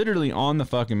 which is literally on the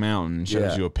fucking mountain, and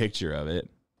shows you a picture of it,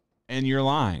 and you're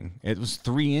lying. It was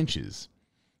 3 inches.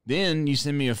 Then you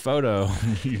send me a photo.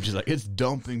 You're just like, it's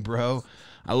dumping, bro.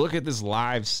 I look at this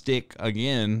live stick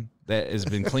again that has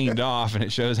been cleaned off, and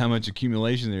it shows how much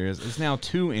accumulation there is. It's now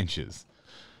 2 inches.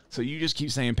 So you just keep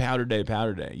saying Powder Day,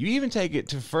 Powder Day. You even take it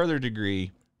to a further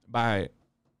degree by,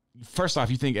 first off,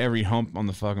 you think every hump on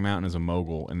the fucking mountain is a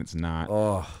mogul, and it's not.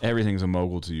 Oh. Everything's a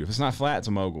mogul to you. If it's not flat, it's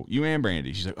a mogul. You and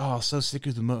Brandy. She's like, oh, so sick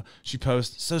of the she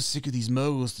posts, so sick of these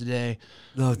moguls today.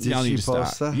 No, did y'all she need to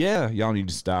post stop. that? Yeah, y'all need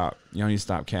to stop. Y'all need to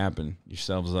stop capping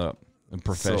yourselves up. A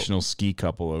professional ski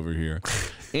couple over here.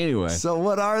 Anyway. So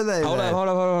what are they? Hold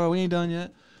on. We ain't done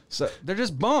yet. So they're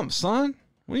just bumps, son.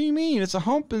 What do you mean? It's a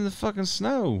hump in the fucking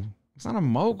snow. It's not a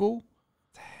mogul.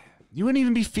 You wouldn't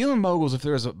even be feeling moguls if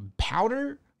there was a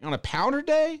powder. On a powder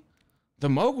day, the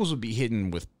moguls would be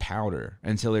hidden with powder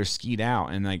until they're skied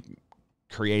out and like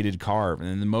created carve. And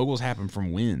then the moguls happen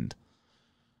from wind.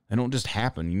 They don't just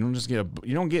happen. You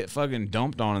don't get fucking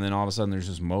dumped on and then all of a sudden there's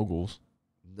just moguls.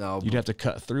 No, You'd have to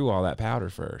cut through all that powder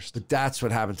first. but that's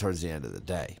what happened towards the end of the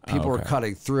day. People were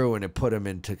cutting through, and it put them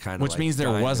into kind of Which means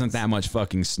there wasn't that much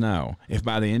fucking snow. If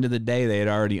by the end of the day they had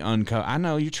already uncovered, I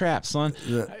know you trapped, son.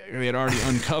 Yeah. They had already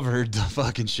uncovered the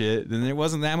fucking shit. Then there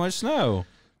wasn't that much snow.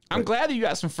 I'm glad that you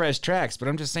got some fresh tracks, but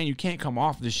I'm just saying you can't come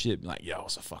off this shit like, yo,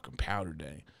 it's a fucking powder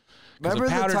day. Remember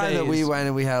the time that we went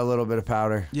and we had a little bit of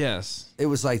powder? Yes. It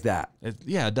was like that.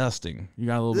 Yeah, dusting. You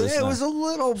got a little bit of snow. It was a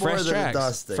little more than a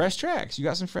dusting. Fresh tracks. You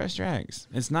got some fresh tracks.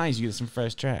 It's nice you get some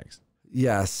fresh tracks.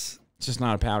 Yes. It's just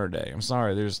not a powder day. I'm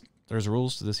sorry. There's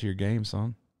rules to this here game,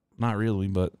 son. Not really,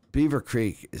 but Beaver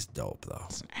Creek is dope, though.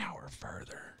 it's an hour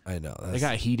further. I know. They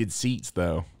got heated seats,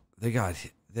 though. They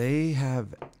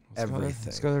have everything.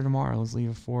 Let's go there tomorrow. Let's leave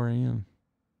at 4 a.m.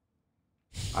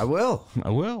 I will. I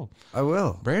will.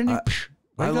 Brandy,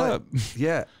 wake up.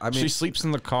 Yeah. I mean, she sleeps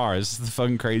in the car. This is the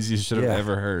fucking craziest shit I've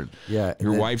ever heard. Yeah.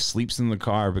 Your wife sleeps in the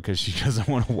car because she doesn't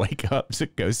want to wake up to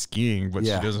go skiing, but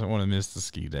she doesn't want to miss the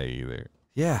ski day either.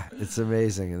 Yeah, it's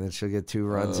amazing. And then she'll get 2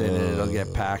 runs in and it'll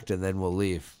get packed and then we'll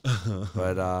leave.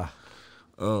 But, yeah.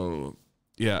 Oh,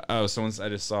 I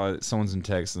just saw it. Someone's in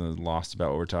text and lost about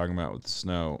what we're talking about with the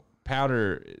snow.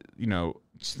 Powder,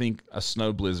 just think a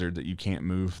snow blizzard that you can't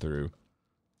move through.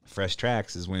 Fresh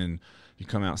tracks is when you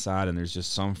come outside and there's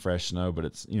just some fresh snow, but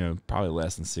it's, probably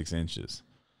less than 6 inches.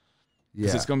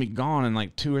 Because it's going to be gone in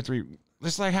like 2 or 3.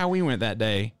 Just like how we went that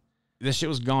day. This shit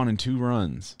was gone in 2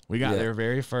 runs. We got there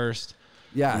very first.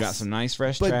 Yes. We got some nice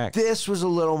fresh tracks. But this was a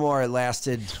little more. It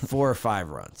lasted 4 or 5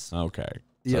 runs. Okay.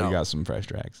 So you got some fresh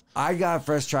tracks. I got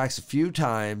fresh tracks a few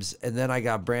times, and then I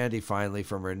got Brandy finally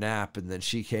from her nap, and then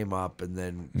she came up, and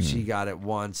then she got it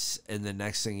once, and the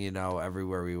next thing you know,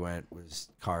 everywhere we went was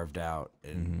carved out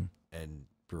and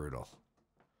brutal.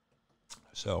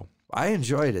 So I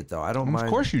enjoyed it, though. I don't mind. Of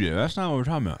course you do. That's not what we're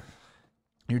talking about.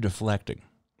 You're deflecting.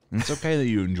 And it's okay that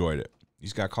you enjoyed it. You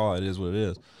just got to call it is what it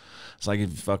is. It's like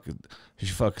if you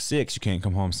fuck 6, you can't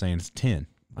come home saying it's 10.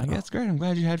 Like, that's great. I'm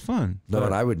glad you had fun. No,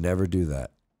 and I would never do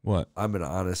that. What? I'm an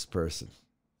honest person.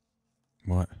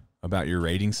 What? About your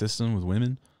rating system with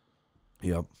women?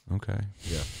 Yep. Okay.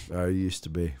 Yeah. I used to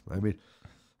be. I mean,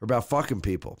 or about fucking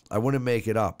people. I wouldn't make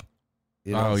it up.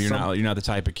 You know, you're not the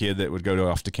type of kid that would go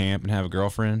off to camp and have a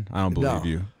girlfriend? I don't believe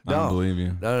you. I don't believe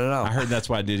you. No. I heard that's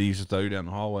why Diddy used to throw you down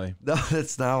the hallway. No,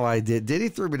 that's not why I did. Diddy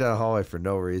threw me down the hallway for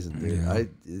no reason,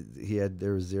 dude. Yeah.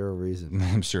 There was zero reason.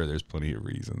 I'm sure there's plenty of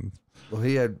reasons. Well,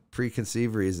 he had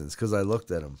preconceived reasons because I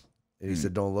looked at him. And he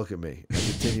said, don't look at me. I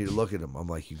continued to look at him. I'm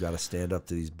like, you got to stand up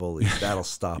to these bullies. That'll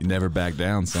stop You never back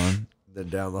down, son. Then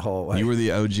down the hallway. You were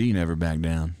the OG, never back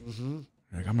down.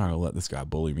 Like, I'm not going to let this guy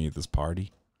bully me at this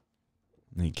party.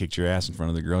 And he kicked your ass in front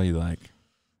of the girl you like.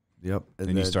 Yep. And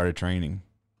then you started training.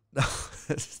 No,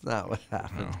 that's not what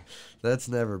happened. No. That's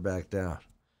never back down.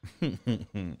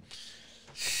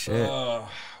 Shit.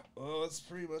 Well, that's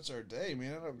pretty much our day,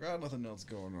 man. I don't got nothing else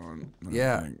going on.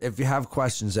 Yeah, if you have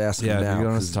questions, ask them now. Yeah, if you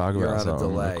want us to talk about something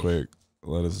delay. real quick,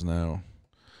 let us know.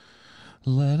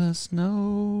 Let us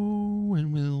know,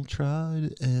 and we'll try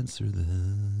to answer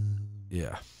them.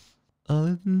 Yeah.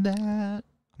 Other than that,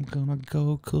 I'm gonna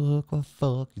go cook a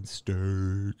fucking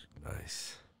steak.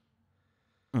 Nice.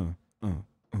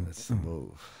 That's the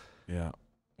move. Yeah.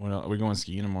 Well, are we going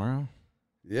skiing tomorrow?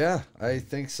 Yeah, I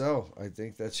think so. I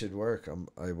think that should work.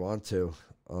 I want to.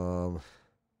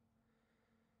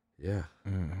 Yeah. I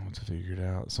want to figure it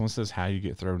out. Someone says how you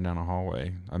get thrown down a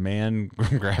hallway. A man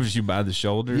grabs you by the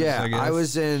shoulders. Yeah, I guess. I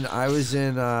was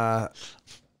in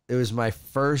it was my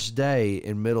first day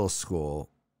in middle school,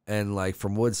 and like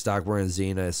from Woodstock, we're in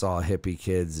Xena. I saw hippie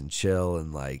kids and chill,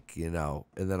 and like, you know,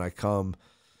 and then I come.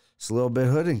 It's a little bit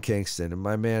hood in Kingston, and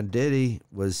my man Diddy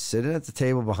was sitting at the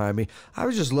table behind me. I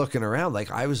was just looking around,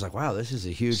 like I was like, "Wow, this is a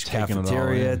huge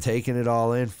cafeteria." Taking it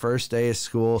all in. First day of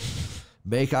school,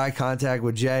 make eye contact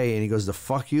with Jay, and he goes, "The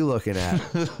fuck you looking at?"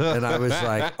 And I was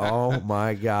like, "Oh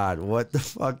my god, what the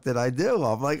fuck did I do?"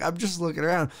 I'm like, I'm just looking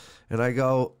around, and I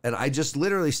go, and I just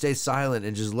literally stayed silent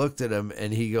and just looked at him,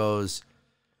 and he goes,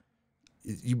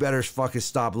 "You better fucking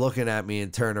stop looking at me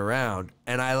and turn around."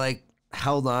 And I like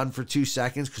held on for 2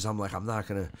 seconds because I'm like, I'm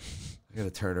gonna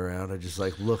turn around. I just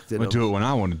like looked at him. I do it when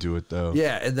I want to do it though.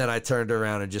 Yeah, and then I turned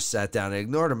around and just sat down and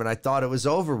ignored him, and I thought it was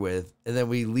over with. And then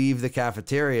we leave the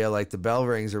cafeteria, like the bell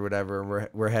rings or whatever, and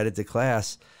we're headed to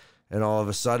class. And all of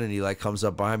a sudden he like comes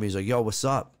up behind me. He's like, "Yo, what's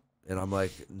up?" And I'm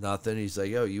like, "Nothing." He's like,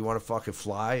 "Yo, you want to fucking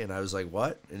fly?" And I was like,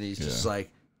 "What?" And he's just like,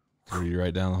 threw you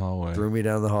right down the hallway. Threw me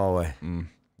down the hallway.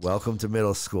 Welcome to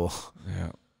middle school.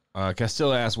 Yeah.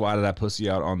 Castillo asked, why did I pussy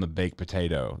out on the baked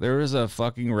potato? There was a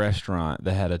fucking restaurant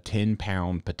that had a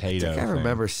 10-pound potato. I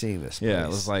remember seeing this place. Yeah, it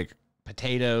was like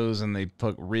potatoes, and they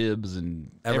put ribs and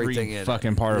Everything every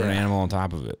fucking part of an animal on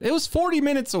top of it. It was 40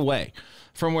 minutes away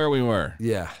from where we were.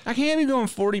 Yeah. I can't be going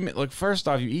 40 minutes. Look, first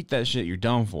off, you eat that shit, you're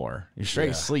done for. You're straight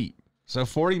asleep. So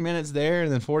 40 minutes there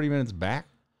and then 40 minutes back?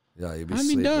 Yeah, you'd be I'd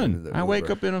be done. I wake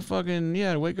up in a fucking,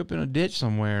 I wake up in a ditch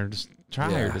somewhere, just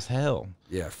tired as hell.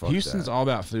 Yeah, fuck Houston's that. all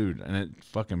about food, and it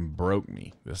fucking broke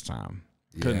me this time.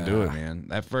 Couldn't do it, man.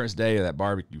 That first day of that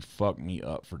barbecue fucked me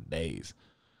up for days.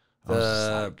 I was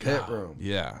just like, pit room.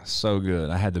 Yeah, so good.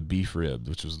 I had the beef ribs,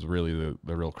 which was really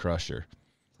the real crusher.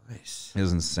 Nice. It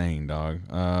was insane, dog.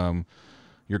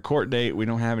 Your court date, we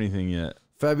don't have anything yet.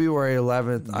 February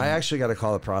 11th. I actually got to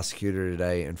call the prosecutor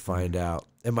today and find out.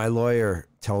 And my lawyer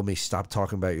told me, stop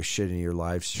talking about your shit in your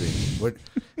live stream. What?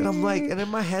 And I'm like, and in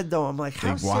my head though, I'm like,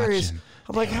 how serious?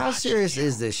 I'm like, how serious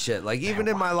is this shit? Like, even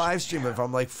in my live stream, if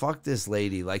I'm like, fuck this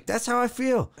lady, like that's how I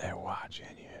feel. They're watching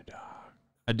you, dog.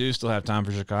 I do still have time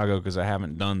for Chicago because I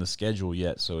haven't done the schedule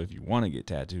yet. So if you want to get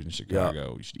tattooed in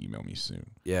Chicago, you should email me soon.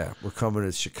 Yeah, we're coming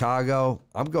to Chicago.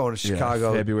 I'm going to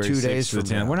Chicago February 2 days to from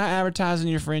the 10th. now. We're not advertising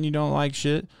your friend you don't like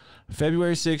shit.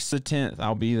 February 6th to 10th,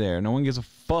 I'll be there. No one gives a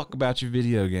fuck about your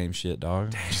video game shit,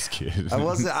 dog. Just kidding.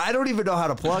 I don't even know how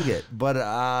to plug it, but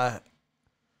I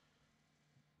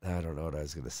don't know what I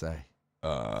was gonna say.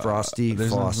 Frosty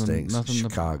Frostings,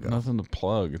 Chicago. Nothing to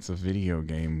plug. It's a video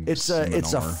game. It's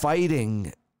a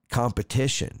fighting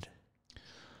competition.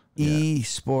 Yeah.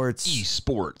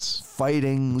 Esports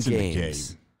fighting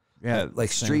games. Yeah,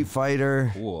 like Street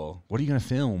Fighter. Cool. What are you gonna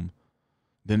film?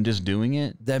 Them just doing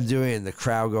it? Them doing it, and the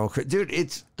crowd going, dude,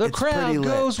 it's crowd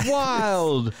goes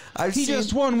wild. He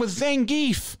just won with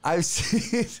Zangief.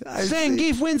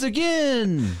 Zangief wins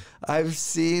again. I've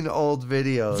seen old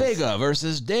videos. Vega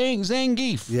versus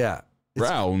Zangief. Yeah.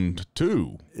 Round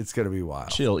 2. It's gonna be wild.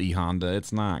 Chill, E Honda.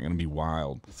 It's not gonna be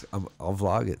wild. I'll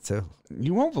vlog it too.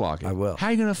 You won't vlog it. I will. How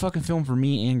you gonna fucking film for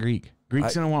me and Greek?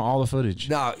 Greek's gonna want all the footage.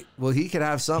 No, well, he could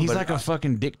have some. He's but like a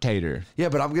fucking dictator. yeah,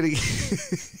 but I'm gonna.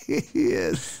 He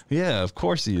is. Yeah, of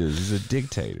course he is. He's a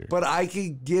dictator. But I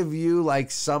can give you like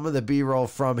some of the B-roll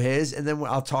from his, and then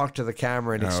I'll talk to the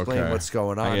camera and explain what's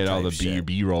going on. I get all the shit.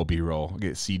 B-roll. I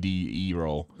get CD,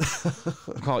 E-roll.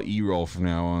 I'll call it E-roll from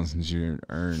now on since you're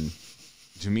earned.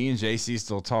 To me and JC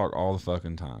still talk all the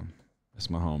fucking time. That's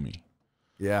my homie.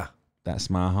 Yeah. That's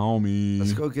my homie.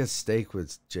 Let's go get steak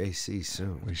with JC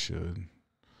soon. We should.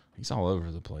 He's all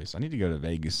over the place. I need to go to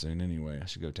Vegas soon anyway. I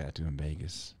should go tattoo in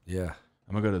Vegas. Yeah.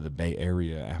 I'm going to go to the Bay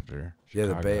Area after. Yeah,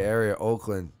 Chicago. the Bay Area,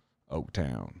 Oakland.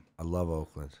 Oaktown. I love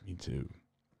Oakland. Me too.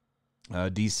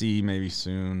 DC maybe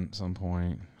soon at some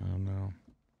point. I don't know.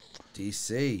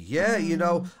 DC. Yeah, you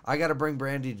know, I got to bring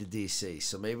Brandy to DC,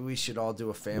 so maybe we should all do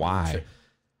a family Why? trip.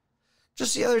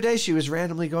 Just the other day, she was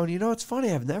randomly going, you know, it's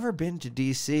funny. I've never been to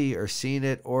DC or seen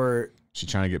it or... She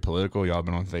trying to get political? Y'all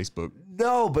been on Facebook?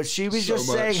 No, but she was just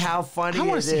saying how funny it is. I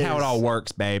want to see how it all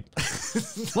works, babe.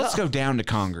 Let's go down to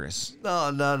Congress. No.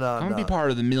 I'm going to be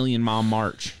part of the Million Mile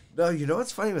March. No, you know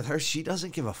what's funny with her? She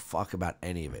doesn't give a fuck about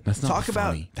any of it. That's not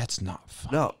funny. That's not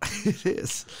funny. No, it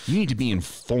is. You need to be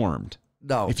informed.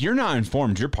 No. If you're not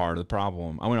informed, you're part of the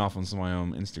problem. I went off on my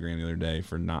own Instagram the other day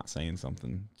for not saying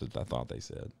something that I thought they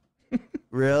said.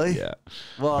 Really? Yeah.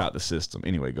 Well, about the system.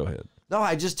 Anyway, go ahead. No,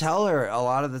 I just tell her a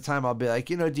lot of the time. I'll be like,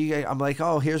 you know, I'm like,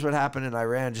 oh, here's what happened in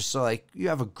Iran, just so like you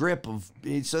have a grip of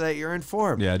so that you're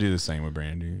informed. Yeah, I do the same with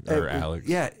Brandy or Alex.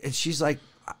 Yeah, and she's like,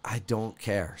 I don't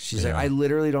care. She's Yeah. like, I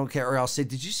literally don't care. Or I'll say,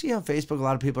 did you see on Facebook a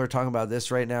lot of people are talking about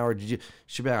this right now? Or did you?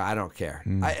 She'll be like, I don't care.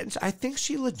 I think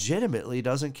she legitimately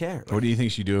doesn't care. Like, What do you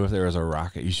think she'd do if there was a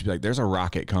rocket? You should be like, there's a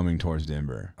rocket coming towards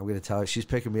Denver. I'm gonna tell her she's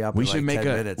picking me up. We in should like make 10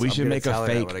 a minutes. we I'm should gonna make tell a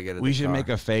her that fake when I get in we the should car. make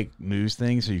a fake news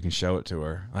thing so you can show it to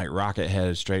her. Like rocket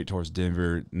headed straight towards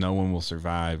Denver. No one will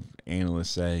survive. Analysts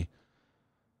say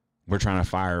we're trying to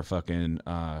fire fucking.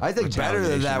 I think better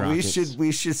than that. rockets.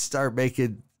 We should start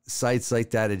making sites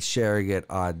like that and sharing it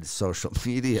on social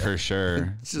media. For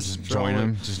sure. Just join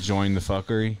them. Just join the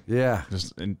fuckery. Yeah.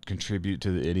 Just and contribute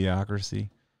to the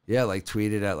idiocracy. Yeah, like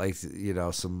tweet it at like, you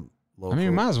know, some local. I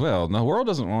mean, might as well. The world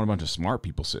doesn't want a bunch of smart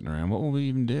people sitting around. What will we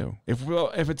even do?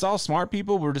 If it's all smart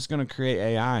people, we're just going to create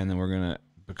AI and then we're going to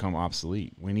become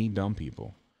obsolete. We need dumb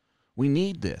people. We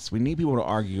need this. We need people to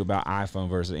argue about iPhone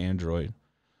versus Android.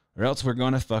 Or else we're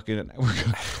going to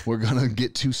we're going to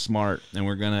get too smart and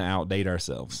we're going to outdate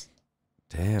ourselves.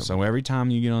 Damn. So every time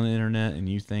you get on the internet and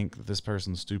you think that this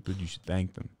person's stupid, you should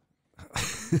thank them.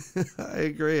 I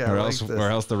agree. Or else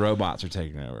the robots are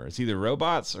taking over. It's either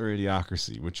robots or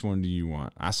idiocracy. Which one do you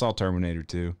want? I saw Terminator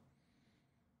 2.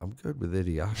 I'm good with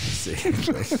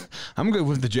idiocracy. I'm good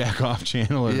with the jack off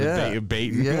channel and the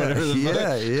baiting. Whatever the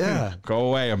fuck. Yeah. Go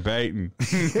away, I'm baiting.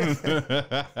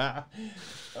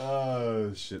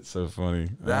 Oh, shit's so funny.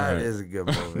 That is a good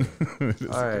movie.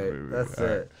 All right, that's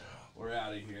it. We're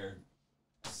out of here.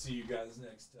 See you guys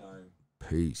next time.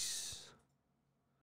 Peace.